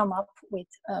we've come up with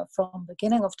from the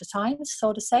beginning of the times,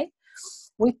 so to say,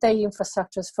 with the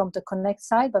infrastructures from the Connect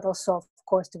side, but also, of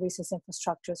course, the research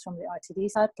infrastructures from the RTD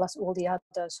side, plus all the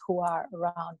others who are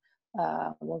around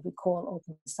what we call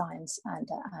open science and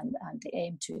the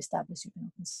aim to establish an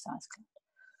open science cloud.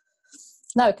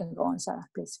 Now you can go on, Sarah,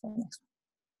 please, for the next one.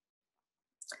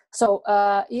 So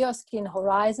EOSC in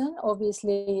Horizon,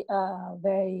 obviously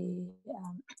very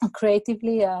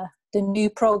creatively, the new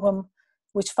program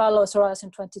which follows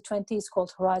Horizon 2020 is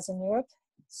called Horizon Europe.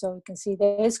 So you can see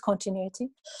there is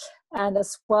continuity. And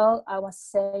as well, I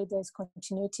must say there's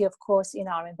continuity, of course, in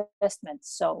our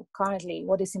investments. So currently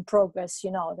what is in progress,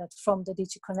 you know, that from the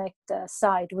DG Connect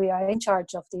side, we are in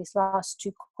charge of these last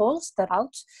two calls that are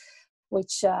out,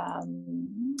 which have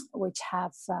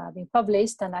been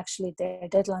published, and actually their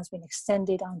deadline's been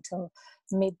extended until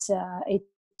mid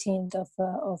 18th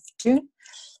of June.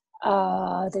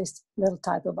 There's a little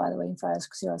typo, by the way, EIFRA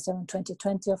 07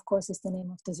 2020, of course, is the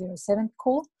name of the 07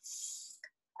 call.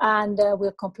 And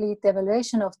we'll complete the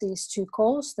evaluation of these two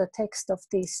calls. The text of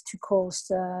these two calls,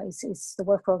 the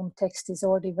work program text is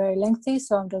already very lengthy,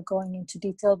 so I'm not going into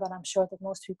detail, but I'm sure that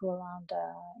most people around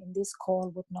in this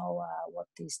call would know what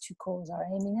these two calls are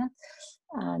aiming at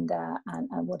and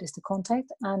what is the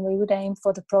context. And we would aim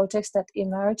for the projects that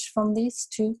emerge from these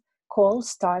two calls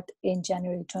start in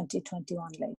January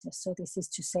 2021 latest. So this is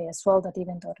to say as well that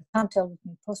even though the timetable has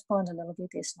been postponed a little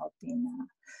bit,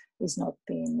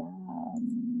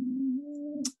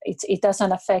 it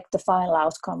doesn't affect the final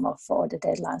outcome of or the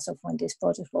deadlines of when these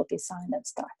projects will be signed and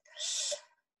start.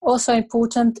 Also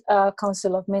important,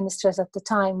 Council of Ministers at the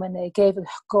time, when they gave a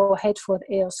go ahead for the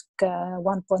EOSC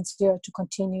 1.0 to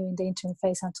continue in the interim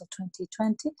phase until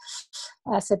 2020,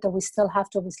 said that we still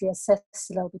have to obviously assess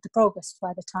a little bit the progress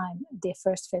by the time the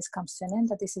first phase comes to an end,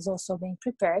 that this is also being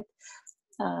prepared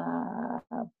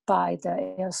by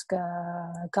the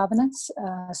EOSC governance,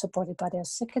 supported by the EOSC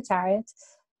Secretariat.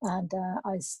 And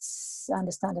I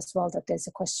understand as well that there's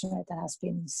a questionnaire that has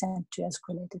been sent to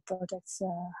EOSC-related projects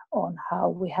on how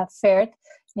we have fared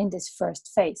in this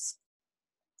first phase.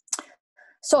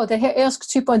 So the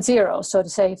EOSC 2.0, so to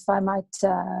say, if I might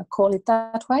call it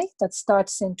that way, that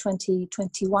starts in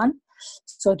 2021.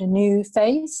 So the new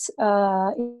phase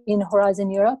in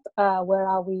Horizon Europe, where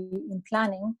are we in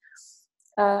planning?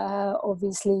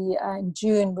 Obviously, in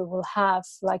June, we will have,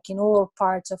 like in all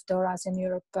parts of the Horizon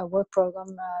Europe work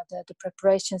program, the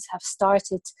preparations have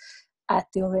started at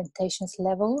the orientations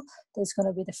level. There's going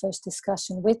to be the first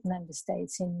discussion with member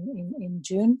states in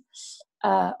June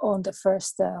on the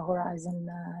first Horizon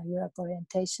Europe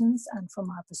orientations. And from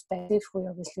our perspective, we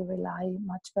obviously rely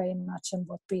very much on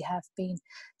what we have been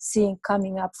seeing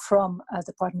coming up from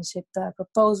the partnership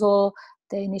proposal,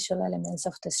 the initial elements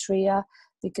of the SRIA,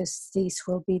 because these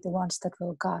will be the ones that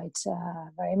will guide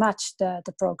very much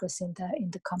the progress in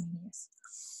the coming years.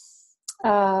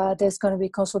 There's going to be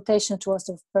consultation towards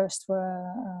the first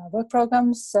work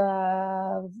programs.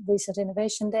 Research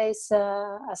Innovation Days,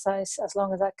 as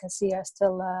long as I can see, are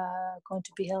still going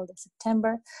to be held in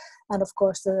September. And of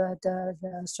course, the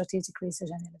Strategic Research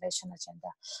and Innovation Agenda.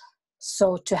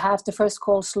 So to have the first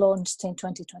calls launched in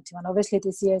 2021. Obviously,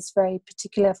 this year is very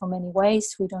particular for many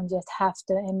ways. We don't yet have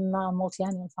the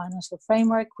multi-annual financial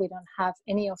framework. We don't have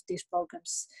any of these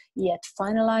programs yet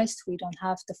finalized. We don't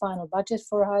have the final budget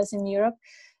for Horizon Europe.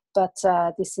 But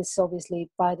this is obviously,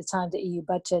 by the time the EU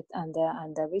budget and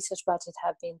the research budget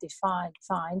have been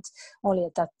defined, only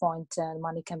at that point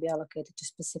money can be allocated to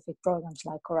specific programs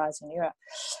like Horizon Europe.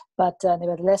 But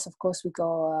nevertheless, of course, we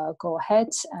go ahead,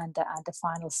 and the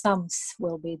final sums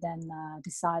will be then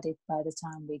decided by the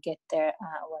time we get there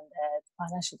when the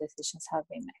financial decisions have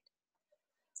been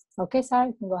made. Okay, Sarah,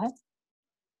 you can go ahead.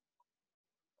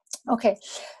 Okay,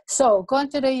 so going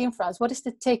to the infras, what is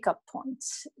the takeoff point,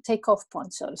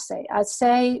 so to say? I'd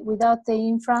say without the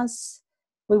infras,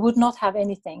 we would not have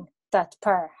anything that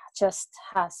Per just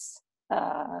has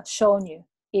shown you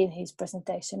in his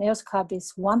presentation. EOSC-hub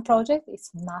is one project,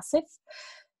 it's massive.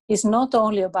 It's not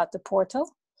only about the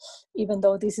portal, even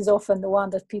though this is often the one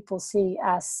that people see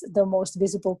as the most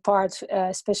visible part,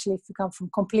 especially if you come from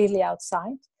completely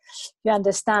outside. You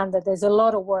understand that there's a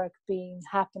lot of work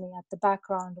happening at the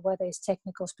background, whether it's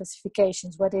technical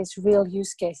specifications, whether it's real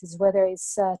use cases, whether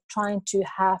it's trying to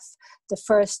have the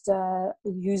first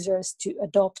users to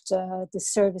adopt the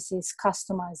services,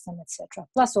 customize them, etc.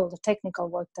 Plus all the technical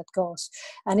work that goes,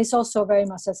 and it's also very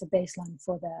much as a baseline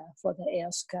for the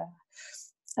EOSC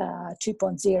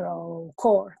 2.0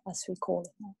 core, as we call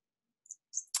it now.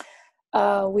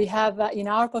 We have in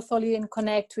our portfolio in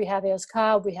Connect, we have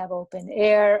EOSC-hub, we have Open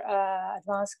Air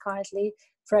Advanced currently,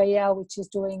 Freya, which is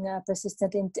doing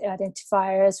persistent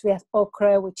identifiers. We have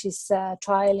OCRE, which is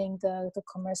trialing the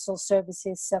commercial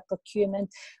services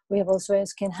procurement. We have also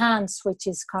EOSC-enhance, which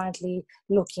is currently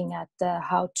looking at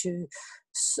how to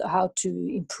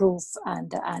improve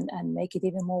and make it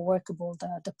even more workable,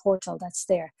 the portal that's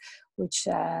there, which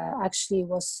actually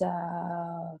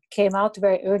came out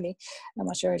very early,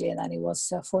 much earlier than it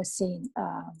was foreseen,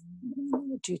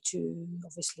 due to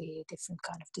obviously different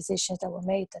kind of decisions that were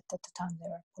made at the time.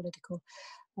 There were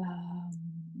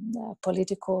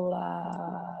political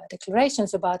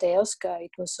declarations about EOSC.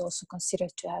 It was also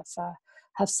considered to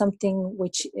have something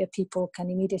which people can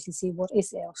immediately see what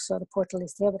is EOSC. So the portal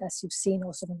is there, but as you've seen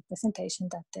also in the presentation,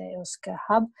 that the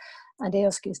EOSC-hub and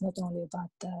EOSC is not only about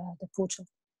the portal.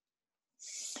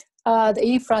 The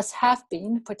infras have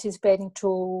been participating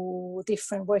to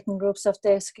different working groups of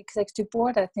the executive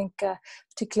board. I think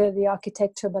particularly the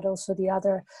architecture, but also the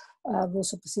other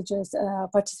rules of procedures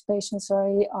participation,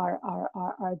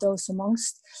 are those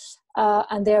amongst.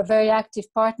 And they are very active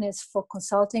partners for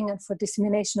consulting and for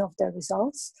dissemination of their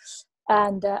results.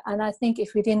 And I think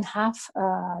if we didn't have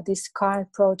this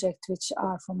current project, which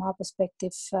are from our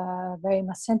perspective very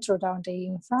much centered around the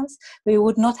infras, we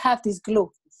would not have this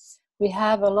glue. We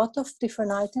have a lot of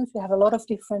different items. We have a lot of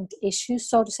different issues,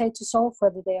 so to say, to solve,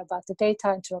 whether they are about the data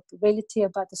interoperability,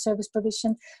 about the service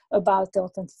provision, about the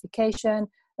authentication,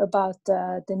 about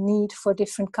the need for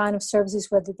different kind of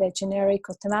services, whether they're generic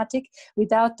or thematic.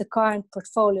 Without the current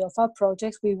portfolio of our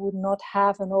projects, we would not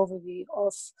have an overview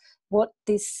of what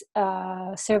this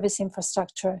service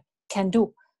infrastructure can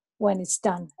do when it's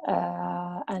done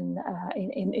and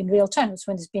in real terms,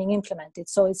 when it's being implemented.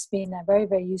 So it's been very,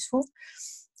 very useful.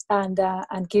 And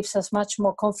gives us much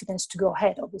more confidence to go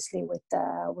ahead, obviously, with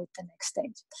the next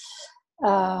stage.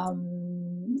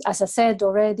 As I said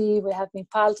already, we have been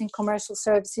piloting commercial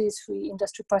services,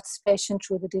 industry participation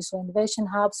through the digital innovation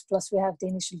hubs, plus we have the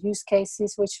initial use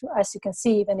cases, which, as you can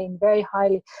see, even in very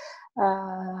highly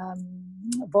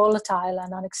volatile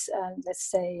and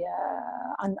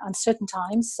uncertain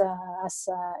times, as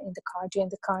during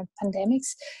the current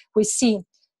pandemics, we see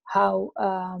how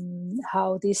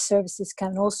these services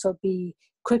can also be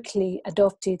quickly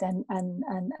adopted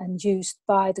and used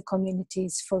by the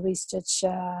communities for research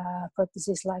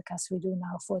purposes, like as we do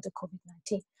now for the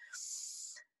COVID-19.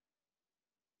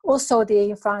 Also, the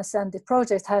infras and the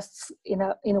project have, in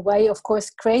a way, of course,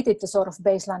 created the sort of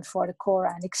baseline for the core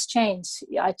and exchange.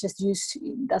 I just use,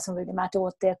 it doesn't really matter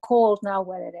what they're called now,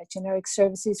 whether they're generic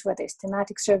services, whether it's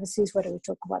thematic services, whether we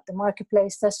talk about the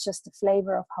marketplace. That's just the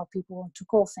flavor of how people want to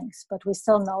call things. But we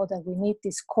still know that we need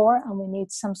this core, and we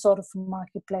need some sort of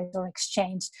marketplace or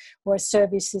exchange where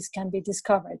services can be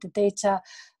discovered. The data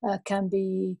can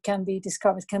be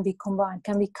discovered, can be combined,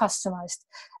 can be customized,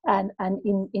 and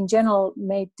in general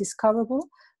made discoverable,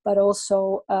 but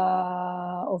also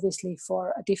obviously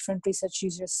for different research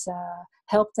users,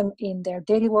 help them in their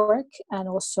daily work and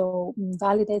also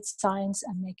validate science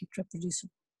and make it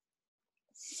reproducible.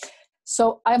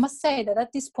 So I must say that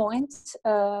at this point,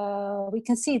 we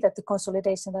can see that the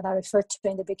consolidation that I referred to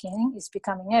in the beginning is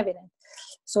becoming evident.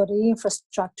 So the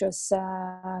infrastructures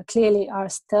clearly are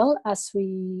still, as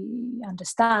we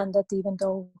understand that even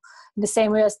though in the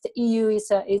same way as the EU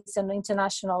is an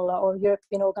international or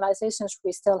European organizations,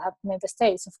 we still have member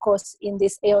states. Of course, in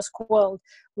this EOSC world,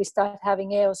 we start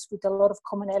having EOS with a lot of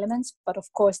common elements, but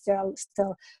of course there are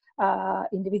still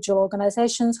individual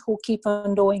organizations who keep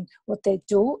on doing what they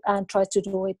do and try to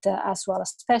do it as well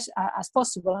as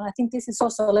possible. And I think this is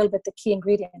also a little bit the key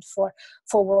ingredient for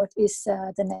what is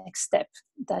the next step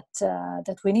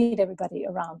that we need everybody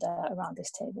around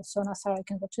this table. So now, Sarah, I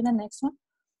can go to the next one.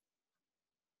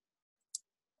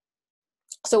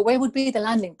 So where would be the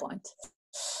landing point?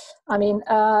 I mean,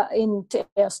 in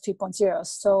EOS 2.0.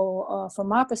 So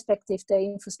from our perspective, the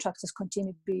infrastructures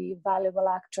continue to be valuable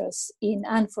actors in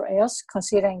and for EOS,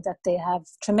 considering that they have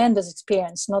tremendous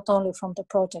experience, not only from the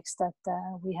projects that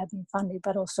we have been funded,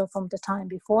 but also from the time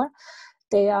before.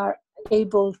 They are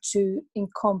able to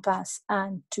encompass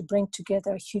and to bring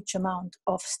together a huge amount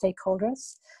of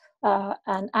stakeholders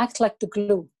and act like the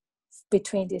glue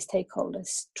between these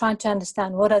stakeholders, trying to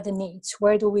understand what are the needs,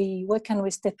 where can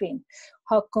we step in,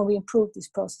 how can we improve these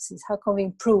processes, how can we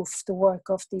improve the work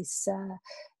of these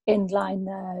end-line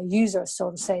users,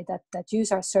 so to say, that use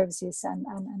our services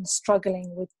and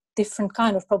struggling with different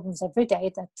kind of problems every day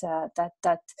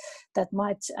that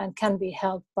might and can be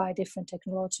helped by different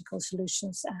technological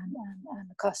solutions and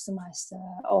a customized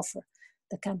offer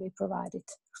that can be provided.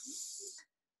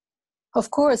 Of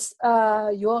course,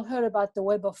 you all heard about the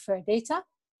Web of Fair Data.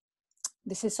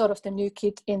 This is sort of the new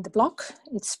kid in the block.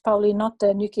 It's probably not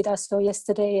the new kid I saw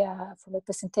yesterday from a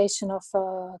presentation of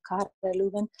Karl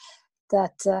Leuven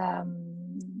that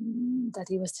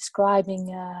he was describing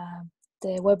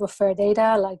the Web of Fair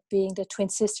Data like being the twin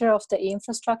sister of the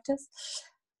eInfrastructures.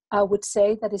 I would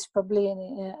say that it's probably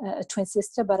a twin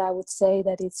sister, but I would say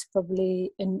that it's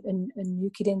probably a new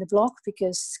kid in the block,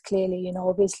 because clearly, you know,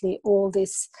 obviously all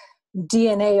this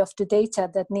DNA of the data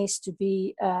that needs to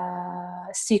be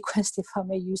sequenced, if I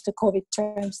may use the COVID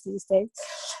terms these days,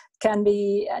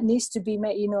 needs to be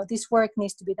made. You know, this work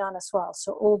needs to be done as well.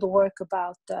 So all the work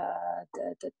about the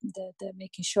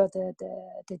making sure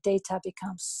the data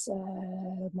becomes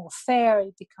more fair,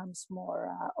 it becomes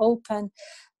more open,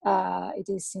 it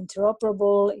is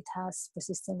interoperable, it has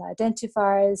persistent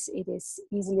identifiers, it is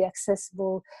easily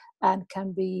accessible and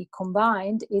can be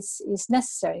combined, is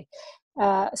necessary.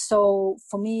 So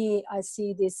for me, I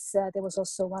see this, there was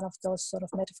also one of those sort of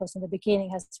metaphors in the beginning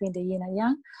has been the yin and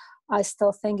yang. I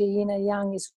still think the yin and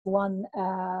yang is one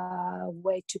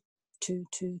way to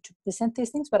present these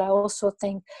things, but I also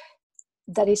think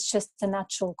that it's just the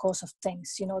natural course of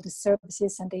things. You know, the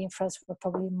services and the infras were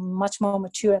probably much more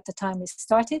mature at the time we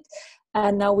started.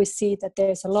 And now we see that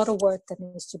there's a lot of work that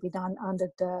needs to be done under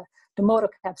the motor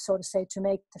cap, so to say, to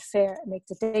make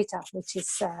the data, which is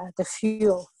the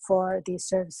fuel for these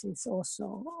services,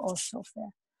 also fair,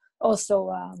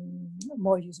 also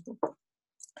more usable.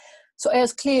 So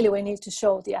as clearly we need to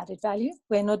show the added value.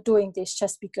 We're not doing this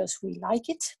just because we like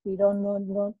it. We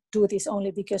don't do this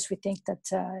only because we think that,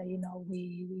 you know,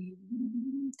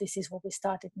 this is what we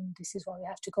started and this is what we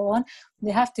have to go on.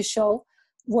 We have to show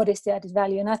what is the added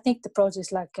value. And I think the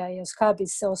projects like EOSC-hub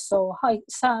is also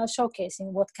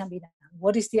showcasing what can be done.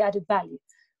 What is the added value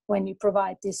when you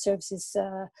provide these services,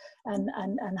 and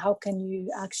how can you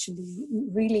actually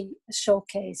really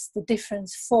showcase the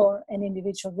difference for an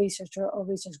individual researcher or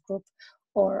research group,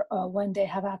 or when they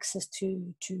have access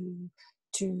to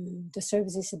the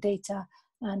services, the data,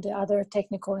 and the other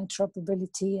technical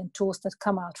interoperability and tools that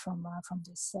come out from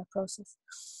this process.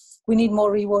 We need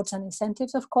more rewards and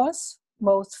incentives, of course,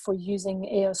 both for using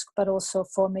EOSC, but also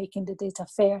for making the data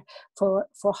fair, for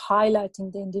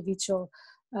highlighting the individual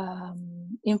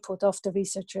input of the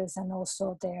researchers and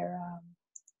also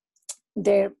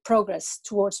their progress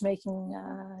towards making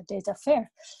data fair,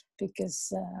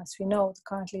 because as we know,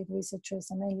 currently the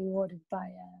researchers are mainly awarded by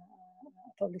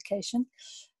publication.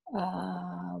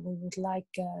 We would like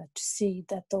to see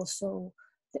that also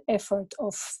the effort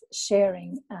of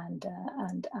sharing and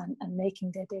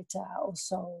making the data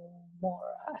also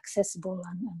more accessible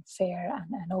and fair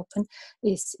and open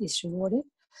is rewarded.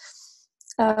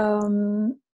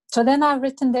 So then I've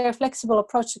written their flexible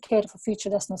approach to cater for future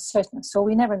that's not certain. So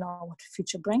we never know what the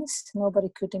future brings. Nobody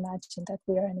could imagine that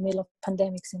we are in the middle of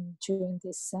pandemics during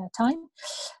this time.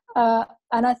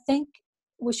 And I think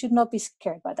we should not be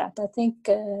scared by that. I think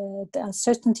the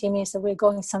uncertainty means that we're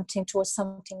going towards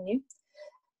something new.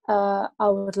 I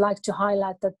would like to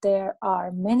highlight that there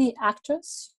are many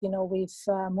actors. You know, we've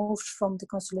moved from the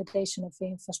consolidation of the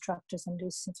infrastructures and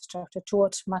this infrastructure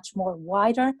towards much more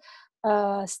wider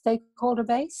stakeholder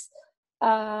base.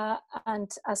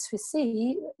 And as we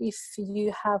see, if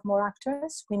you have more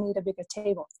actors, we need a bigger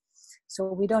table.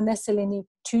 So we don't necessarily need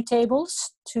two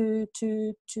tables to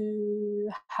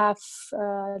have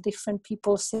different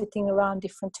people sitting around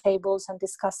different tables and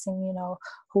discussing, you know,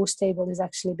 whose table is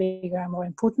actually bigger and more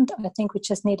important. I think we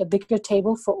just need a bigger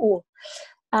table for all,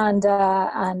 and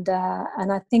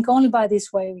I think only by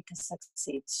this way we can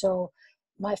succeed. So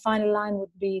my final line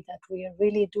would be that we are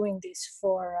really doing this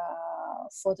for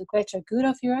the greater good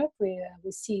of Europe.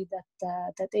 We see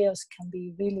that EOS can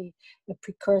be really a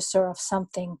precursor of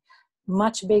something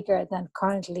much bigger than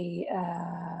currently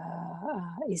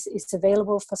is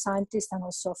available for scientists and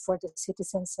also for the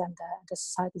citizens and the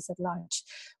societies at large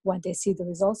when they see the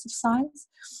results of science.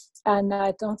 And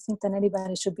I don't think that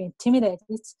anybody should be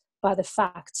intimidated by the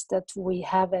fact that we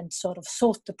haven't sort of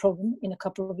solved the problem in a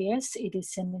couple of years. It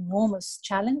is an enormous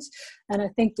challenge, and I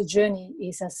think the journey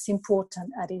is as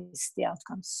important as is the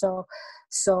outcome. So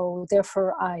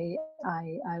therefore, I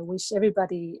wish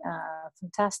everybody a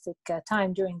fantastic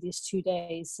time during these 2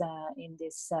 days in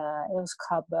this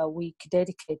EOSC-hub week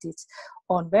dedicated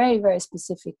on very, very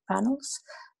specific panels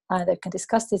that can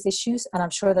discuss these issues, and I'm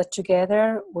sure that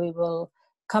together we will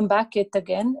come back it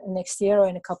again next year or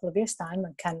in a couple of years' time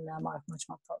and can mark much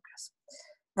more progress.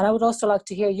 And I would also like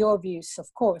to hear your views,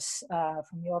 of course,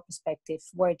 from your perspective.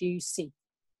 Where do you see?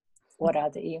 What are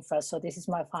the infra? So this is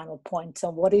my final point. So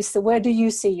where do you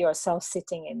see yourself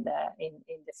sitting in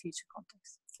the future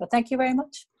context? So thank you very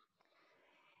much.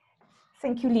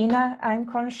 Thank you, Liina. I'm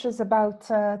conscious about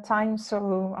time,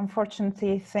 so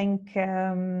unfortunately I think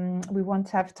we won't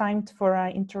have time for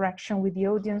interaction with the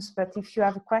audience, but if you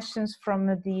have questions from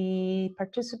the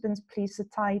participants, please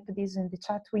type this in the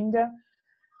chat window.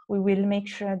 We will make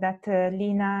sure that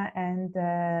Liina and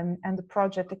the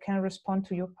project can respond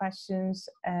to your questions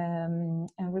and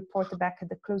report back at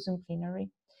the closing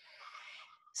plenary.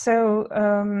 So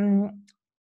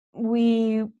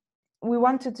we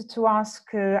wanted to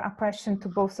ask a question to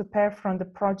both Per from the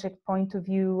project point of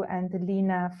view and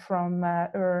Liina from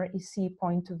her EC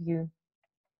point of view.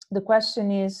 The question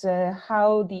is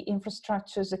how the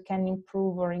infrastructures can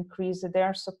improve or increase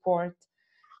their support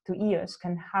to EOSC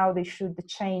and how they should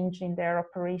change in their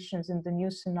operations in the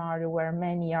new scenario where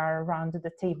many are around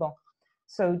the table.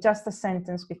 So just a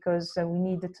sentence because we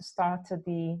needed to start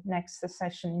the next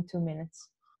session in 2 minutes.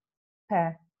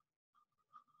 Per.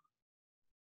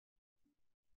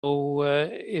 So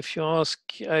if you ask,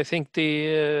 I think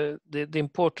the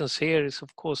importance here is,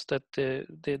 of course, that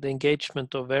the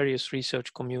engagement of various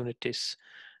research communities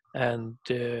and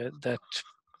that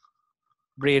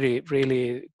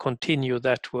really continue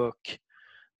that work,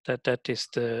 that is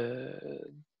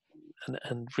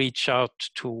and reach out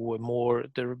to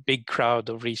the big crowd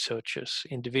of researchers,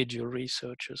 individual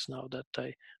researchers now that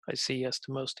I see as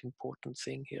the most important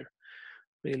thing here,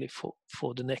 really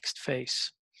for the next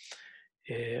phase.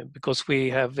 Because we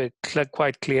have a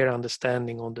quite clear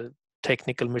understanding on the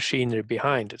technical machinery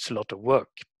behind. It's a lot of work,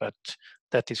 but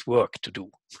that is work to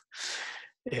do.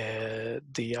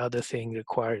 The other thing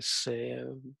requires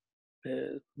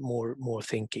more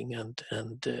thinking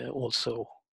and also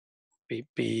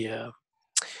be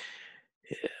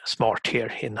smart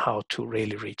here in how to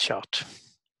really reach out.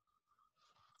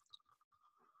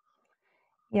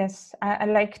 Yes, I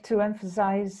like to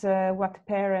emphasize what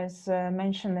Per has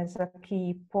mentioned as a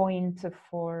key point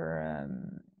for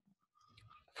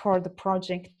the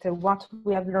project, what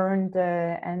we have learned,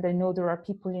 and I know there are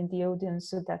people in the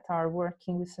audience that are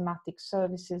working with thematic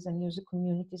services and user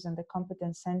communities and the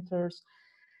competence centers.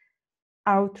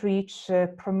 Outreach,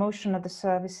 promotion of the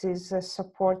services,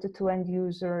 support to end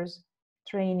users,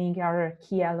 training are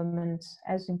key elements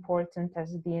as important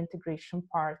as the integration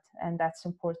part, and that's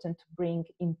important to bring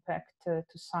impact to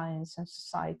science and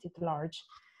society at large.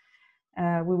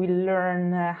 We will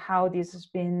learn how this has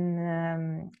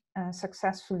been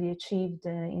successfully achieved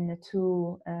in the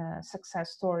 2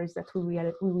 success stories that we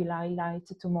will highlight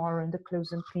tomorrow in the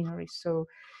closing plenary. So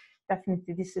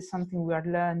definitely this is something we are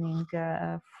learning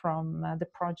from the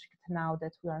project now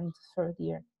that we are in the 3rd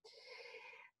year.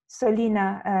 So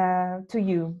Liina, to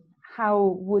you,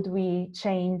 how would we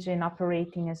change in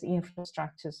operating as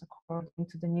infrastructures according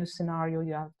to the new scenario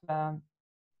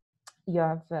you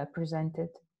have presented?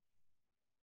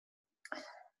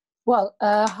 Well,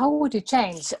 how would you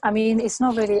change? I mean, it's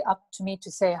not really up to me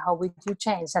to say how would you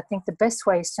change. I think the best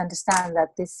way is to understand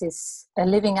that this is a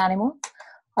living animal.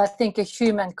 I think a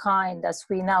humankind, as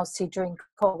we now see during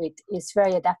COVID, is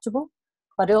very adaptable,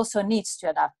 but it also needs to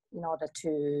adapt in order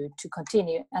to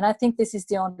continue. And I think this is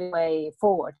the only way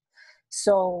forward.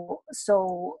 So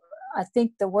I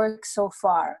think the work so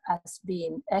far has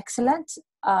been excellent.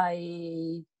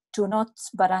 I do not,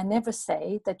 but I never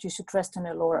say that you should rest on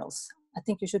your laurels. I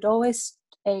think you should always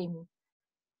aim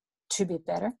to be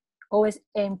better, always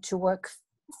aim to work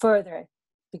further,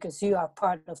 because you are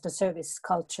part of the service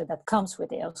culture that comes with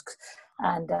EOSC,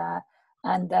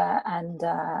 and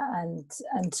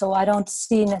so I don't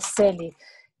see necessarily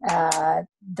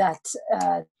that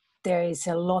there is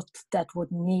a lot that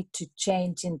would need to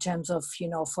change in terms of, you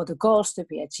know, for the goals to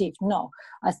be achieved. No,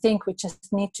 I think we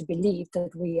just need to believe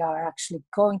that we are actually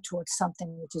going towards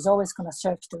something which is always going to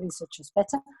serve the researchers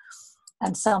better,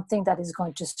 and something that is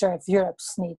going to serve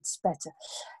Europe's needs better.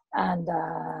 And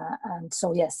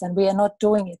so, yes, and we are not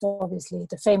doing it, obviously,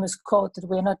 the famous quote that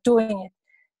we're not doing it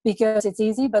because it's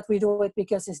easy, but we do it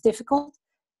because it's difficult,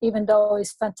 even though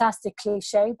it's fantastic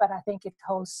cliche, but I think it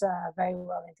holds very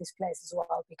well in this place as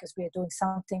well, because we are doing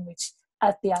something which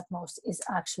at the utmost is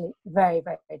actually very,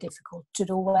 very, very difficult to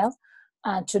do well,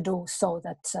 and to do so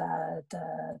that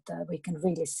we can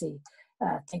really see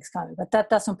things coming. But that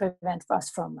doesn't prevent us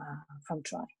from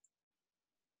trying.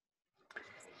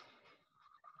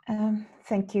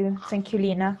 Thank you,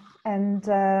 Liina. And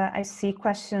I see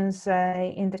questions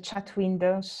in the chat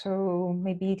window, so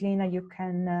maybe Liina, you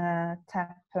can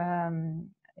tap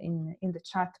in the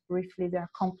chat briefly. There are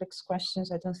complex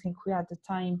questions. I don't think we had the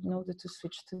time in order to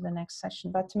switch to the next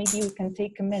session, but maybe we can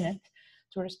take a minute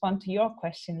to respond to your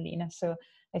question, Liina. So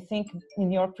I think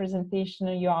in your presentation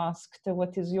you asked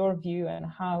what is your view and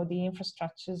how the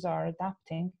infrastructures are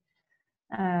adapting.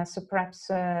 So perhaps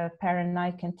Per and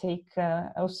I can take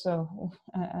also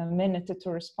a minute to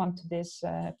respond to this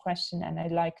question, and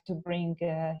I'd like to bring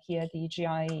here the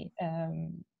EGI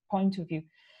point of view.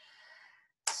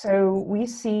 So we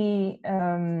see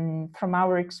from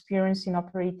our experience in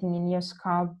operating in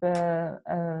EOSC-hub,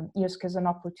 EOSC has an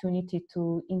opportunity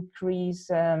to increase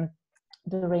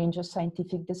the range of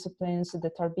scientific disciplines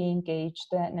that are being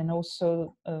engaged, and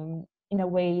also in a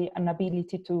way, an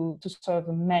ability to serve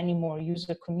many more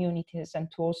user communities and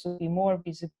to also be more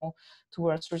visible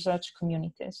towards research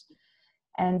communities.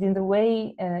 And in a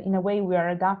way, we are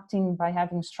adapting by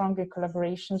having stronger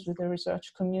collaborations with the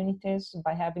research communities,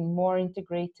 by having more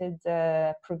integrated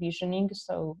provisioning,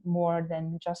 so more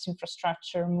than just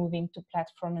infrastructure, moving to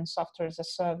platform and software as a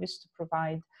service to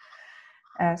provide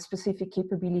specific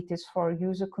capabilities for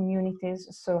user communities.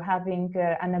 So having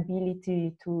an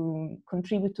ability to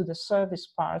contribute to the service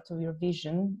part of your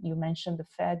vision. You mentioned the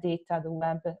FAIR data, the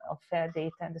web of FAIR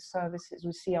data and the services.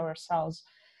 We see ourselves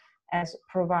as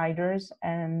providers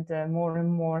and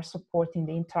more supporting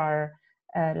the entire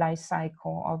life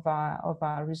cycle of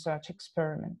our research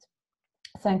experiment,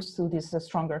 thanks to these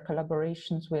stronger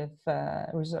collaborations with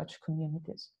research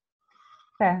communities.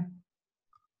 Per.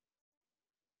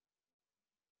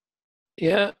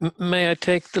 Yeah, may I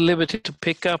take the liberty to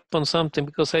pick up on something,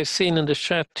 because I've seen in the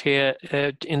chat here,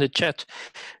 a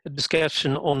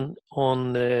discussion on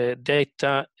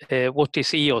data. What is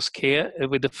EOSC here,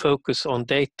 with the focus on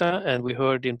data, and we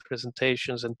heard in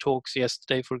presentations and talks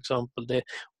yesterday, for example, the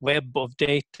web of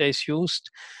data is used,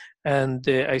 and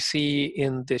I see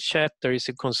in the chat there is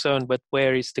a concern, but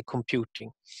where is the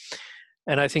computing?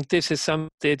 And I think this is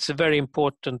it's a very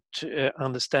important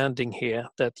understanding here,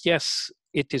 that yes,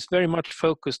 it is very much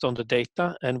focused on the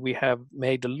data, and we have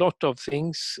made a lot of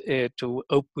things to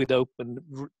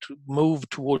move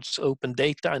towards open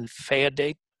data and fair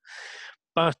data.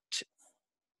 But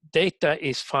data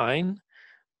is fine,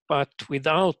 but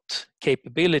without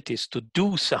capabilities to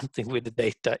do something with the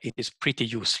data, it is pretty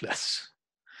useless.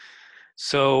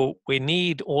 So we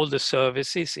need all the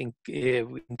services,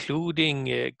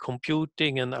 including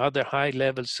computing and other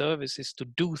high-level services, to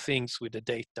do things with the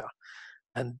data.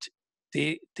 And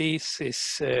this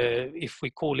is, if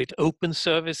we call it open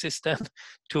services, then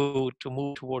to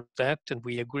move toward that, and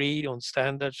we agree on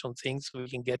standards on things, we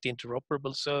can get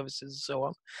interoperable services and so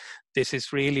on. This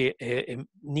is really a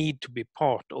need to be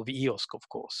part of EOSC, of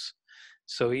course.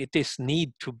 So it is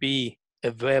need to be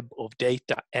a web of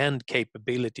data and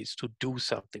capabilities to do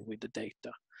something with the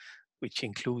data, which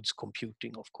includes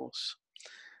computing, of course.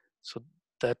 So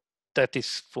that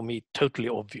is, for me, totally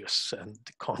obvious and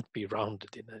can't be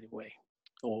rounded in any way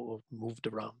or moved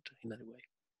around in any way.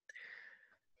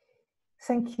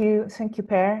 Thank you,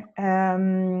 Per.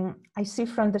 I see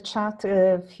from the chat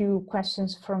a few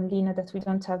questions from Liina that we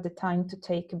don't have the time to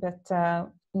take, but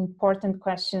important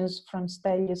questions from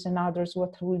Stelios and others.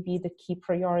 What will be the key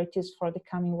priorities for the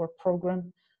coming work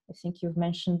program? I think you've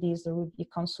mentioned these. There will be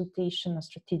consultation, a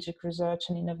strategic research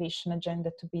and innovation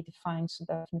agenda to be defined. So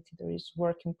definitely there is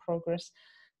work in progress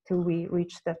till we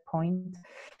reach that point.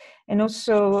 And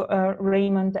also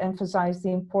Raymond emphasized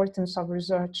the importance of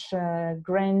research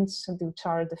grants, which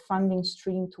are the funding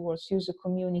stream towards user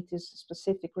communities,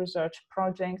 specific research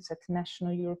projects at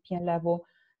national European level,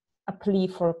 a plea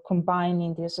for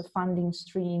combining these funding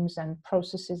streams and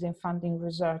processes in funding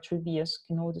research with EOSC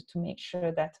in order to make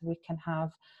sure that we can have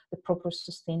the proper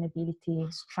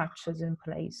sustainability structures in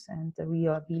place and the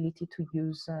real ability to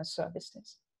use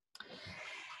services.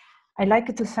 I'd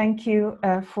like to thank you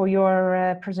for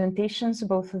your presentations,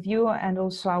 both of you, and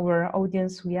also our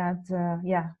audience. We had,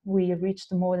 we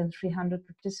reached more than 300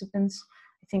 participants.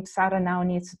 I think Sarah now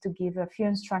needs to give a few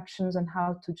instructions on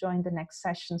how to join the next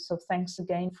session. So thanks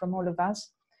again from all of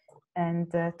us,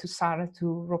 and to Sarah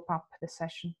to wrap up the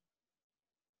session.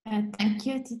 Thank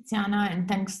you, Tiziana, and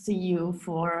thanks to you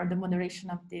for the moderation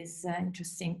of this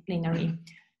interesting plenary.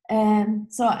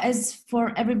 So as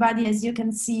for everybody, as you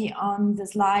can see on the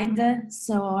slide,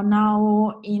 so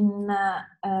now in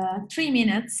 3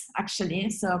 minutes, actually,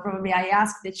 so probably I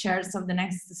ask the chairs of the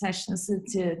next sessions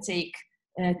to take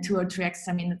 2 or 3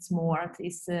 extra minutes more, at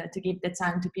least to give the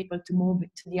time to people to move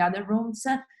to the other rooms.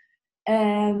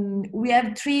 We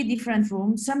have 3 different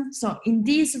rooms. So in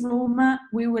this room,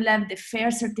 we will have the fair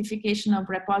certification of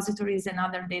repositories and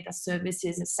other data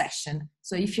services session.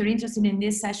 So if you're interested in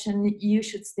this session, you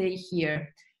should stay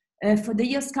here. For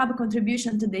the EOSC-hub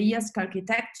contribution to the EOSC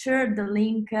architecture, the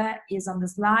link is on the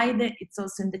slide. It's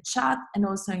also in the chat and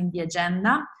also in the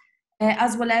agenda.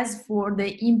 As well as for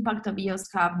the impact of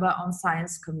EOSC-hub on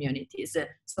science communities.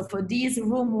 So for this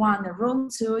room 1 and room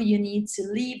 2, you need to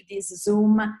leave this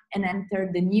Zoom and enter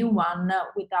the new one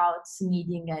without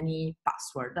needing any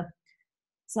password.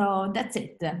 So that's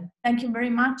it. Thank you very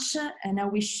much, and I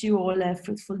wish you all a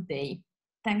fruitful day.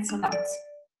 Thanks a lot.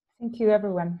 Thank you,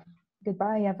 everyone.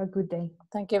 Goodbye. Have a good day.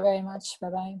 Thank you very much.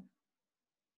 Bye-bye.